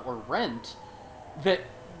this up or rent, that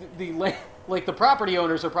like the property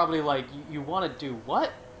owners are probably like, you want to do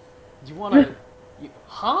what? You want to,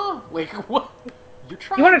 huh? Like what? You're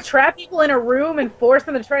trying. You want to trap people in a room and force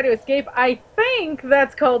them to try to escape? I think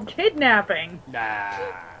that's called kidnapping. Nah,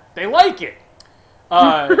 they like it.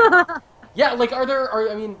 Yeah, like,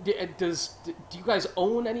 I mean, do you guys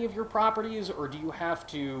own any of your properties, or do you have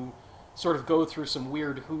to sort of go through some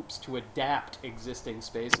weird hoops to adapt existing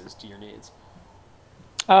spaces to your needs?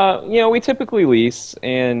 We typically lease,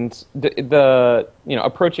 and the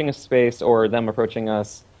approaching a space or them approaching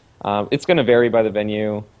us, it's going to vary by the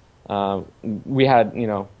venue. We had,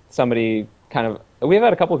 somebody we've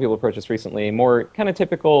had a couple of people approach us recently, more kind of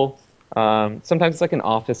typical. Sometimes it's like an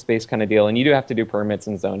office space kind of deal, and you do have to do permits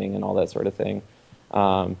and zoning and all that sort of thing.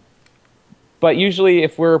 But usually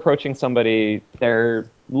if we're approaching somebody, they're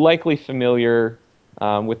likely familiar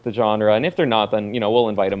with the genre, and if they're not, then we'll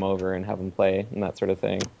invite them over and have them play and that sort of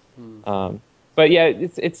thing. But yeah,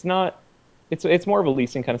 it's more of a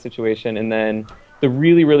leasing kind of situation. And then the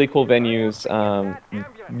really, really cool venues,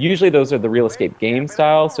 usually those are the Real Escape game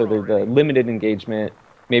style, so they're the limited engagement.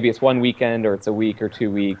 Maybe it's one weekend or it's a week or 2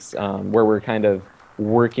 weeks, where we're kind of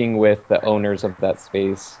working with the owners of that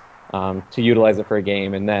space to utilize it for a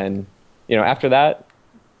game. And then, after that,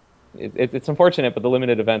 it's unfortunate, but the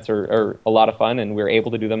limited events are a lot of fun, and we're able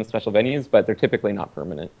to do them in special venues, but they're typically not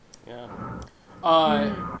permanent.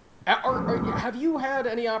 Yeah. Have you had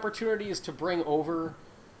any opportunities to bring over,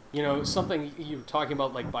 something you were talking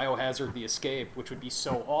about, like Biohazard: The Escape, which would be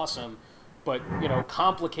so awesome, but,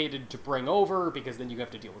 complicated to bring over because then you have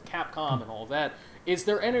to deal with Capcom and all that. Is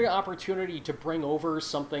there any opportunity to bring over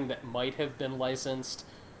something that might have been licensed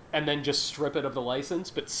and then just strip it of the license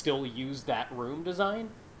but still use that room design?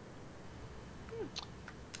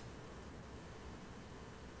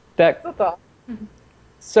 That's a thought.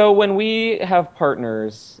 So when we have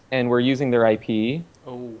partners and we're using their IP,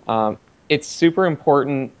 it's super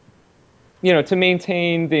important, to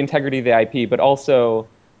maintain the integrity of the IP, but also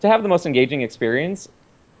to have the most engaging experience.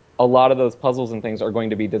 A lot of those puzzles and things are going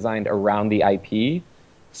to be designed around the IP.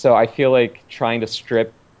 So I feel like trying to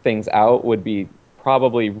strip things out would be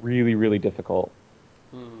probably really, really difficult.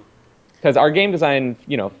 Because our game design,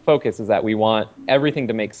 focus is that we want everything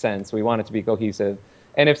to make sense. We want it to be cohesive.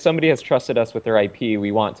 And if somebody has trusted us with their IP,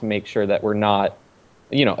 we want to make sure that we're not,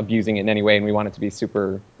 abusing it in any way, and we want it to be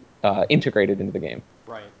super integrated into the game.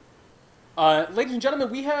 Right. Ladies and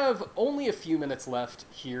gentlemen, we have only a few minutes left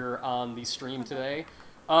here on the stream today.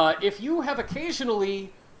 If you have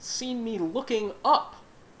occasionally seen me looking up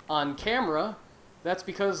on camera, that's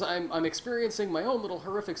because I'm experiencing my own little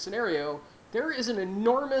horrific scenario. There is an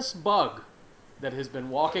enormous bug that has been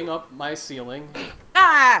walking up my ceiling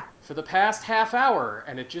for the past half hour,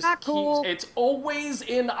 and it just it's always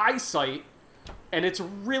in eyesight, and it's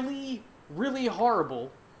really, really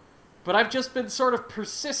horrible. But I've just been sort of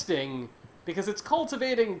persisting because it's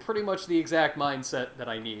cultivating pretty much the exact mindset that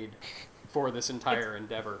I need for this entire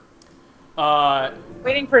endeavor.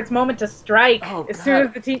 Waiting for its moment to strike. As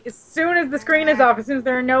soon as the screen is off, as soon as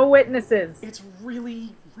there are no witnesses. It's really,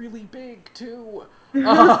 really big too.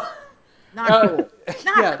 Not cool.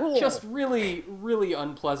 Not cool. Just really, really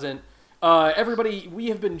unpleasant. Everybody, we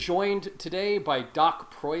have been joined today by Doc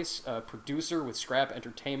Preuss, a producer with Scrap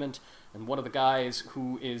Entertainment, and one of the guys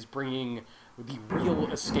who is bringing the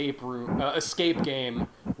Real Escape game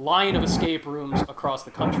line of escape rooms across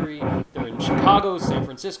the country. They're in Chicago, San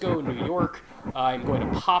Francisco, New York. I'm going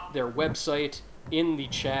to pop their website in the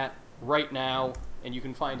chat right now, and you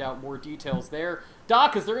can find out more details there.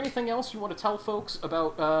 Doc, is there anything else you want to tell folks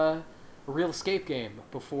about a Real Escape game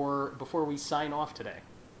before we sign off today?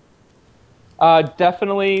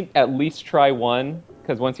 Definitely at least try one,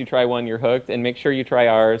 because once you try one, you're hooked, and make sure you try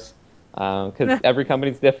ours, because every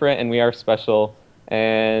company's different and we are special.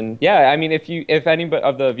 And yeah, I mean, if any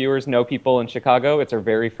of the viewers know people in Chicago, it's our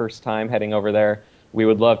very first time heading over there. We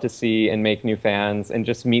would love to see and make new fans and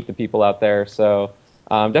just meet the people out there. So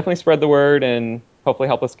definitely spread the word and hopefully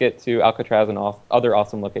help us get to Alcatraz and other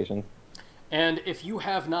awesome locations. And if you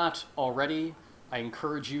have not already, I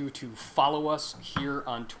encourage you to follow us here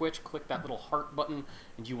on Twitch. Click that little heart button,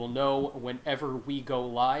 and you will know whenever we go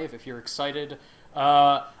live. If you're excited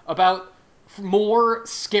about more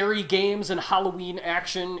scary games and Halloween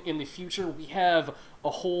action in the future, we have a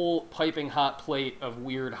whole piping hot plate of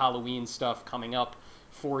weird Halloween stuff coming up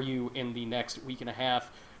for you in the next week and a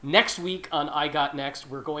half. Next week on I Got Next,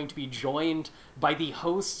 we're going to be joined by the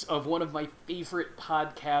hosts of one of my favorite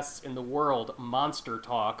podcasts in the world, Monster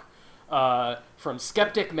Talk, from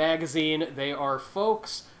Skeptic Magazine. They are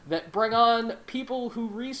folks that bring on people who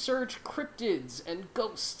research cryptids and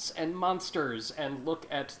ghosts and monsters and look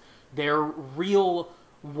at their real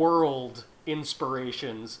world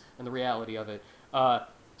inspirations and the reality of it.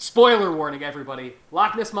 Spoiler warning, everybody.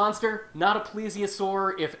 Loch Ness Monster, not a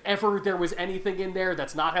plesiosaur. If ever there was anything in there,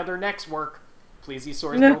 that's not how their necks work.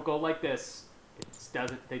 Plesiosaurs don't go like this.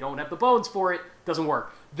 They don't have the bones for it. Doesn't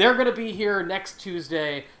work. They're going to be here next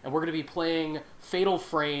Tuesday, and we're going to be playing Fatal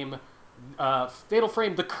Frame.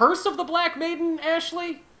 The Curse of the Black Maiden,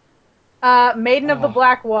 Ashley? Maiden of the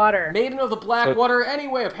Black Water. Maiden of the Black Water.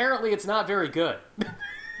 Anyway, apparently it's not very good.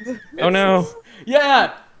 Oh no.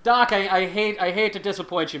 Yeah, Doc, I hate to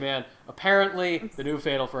disappoint you, man. Apparently, the new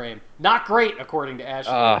Fatal Frame. Not great, according to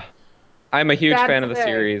Ashley. I'm a huge Sad fan to of the say.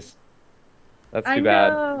 series. That's I too bad.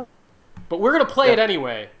 know. But we're going to play it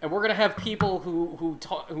anyway, and we're going to have people who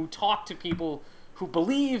talk to people who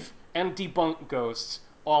believe and debunk ghosts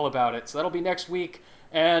all about it. So that'll be next week.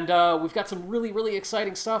 And we've got some really, really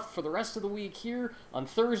exciting stuff for the rest of the week here. On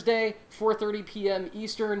Thursday, 4:30 p.m.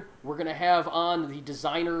 Eastern, we're going to have on the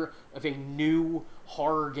designer of a new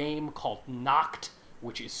horror game called Noct,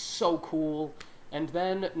 which is so cool. And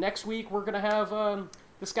then next week, we're going to have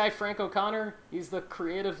this guy, Frank O'Connor. He's the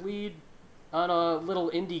creative lead on a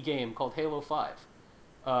little indie game called Halo 5.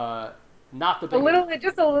 Not the big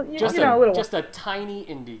Just a little just a tiny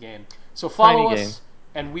indie game. So follow Tiny us,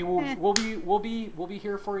 and we'll be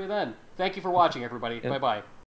here for you then. Thank you for watching, everybody. Bye bye.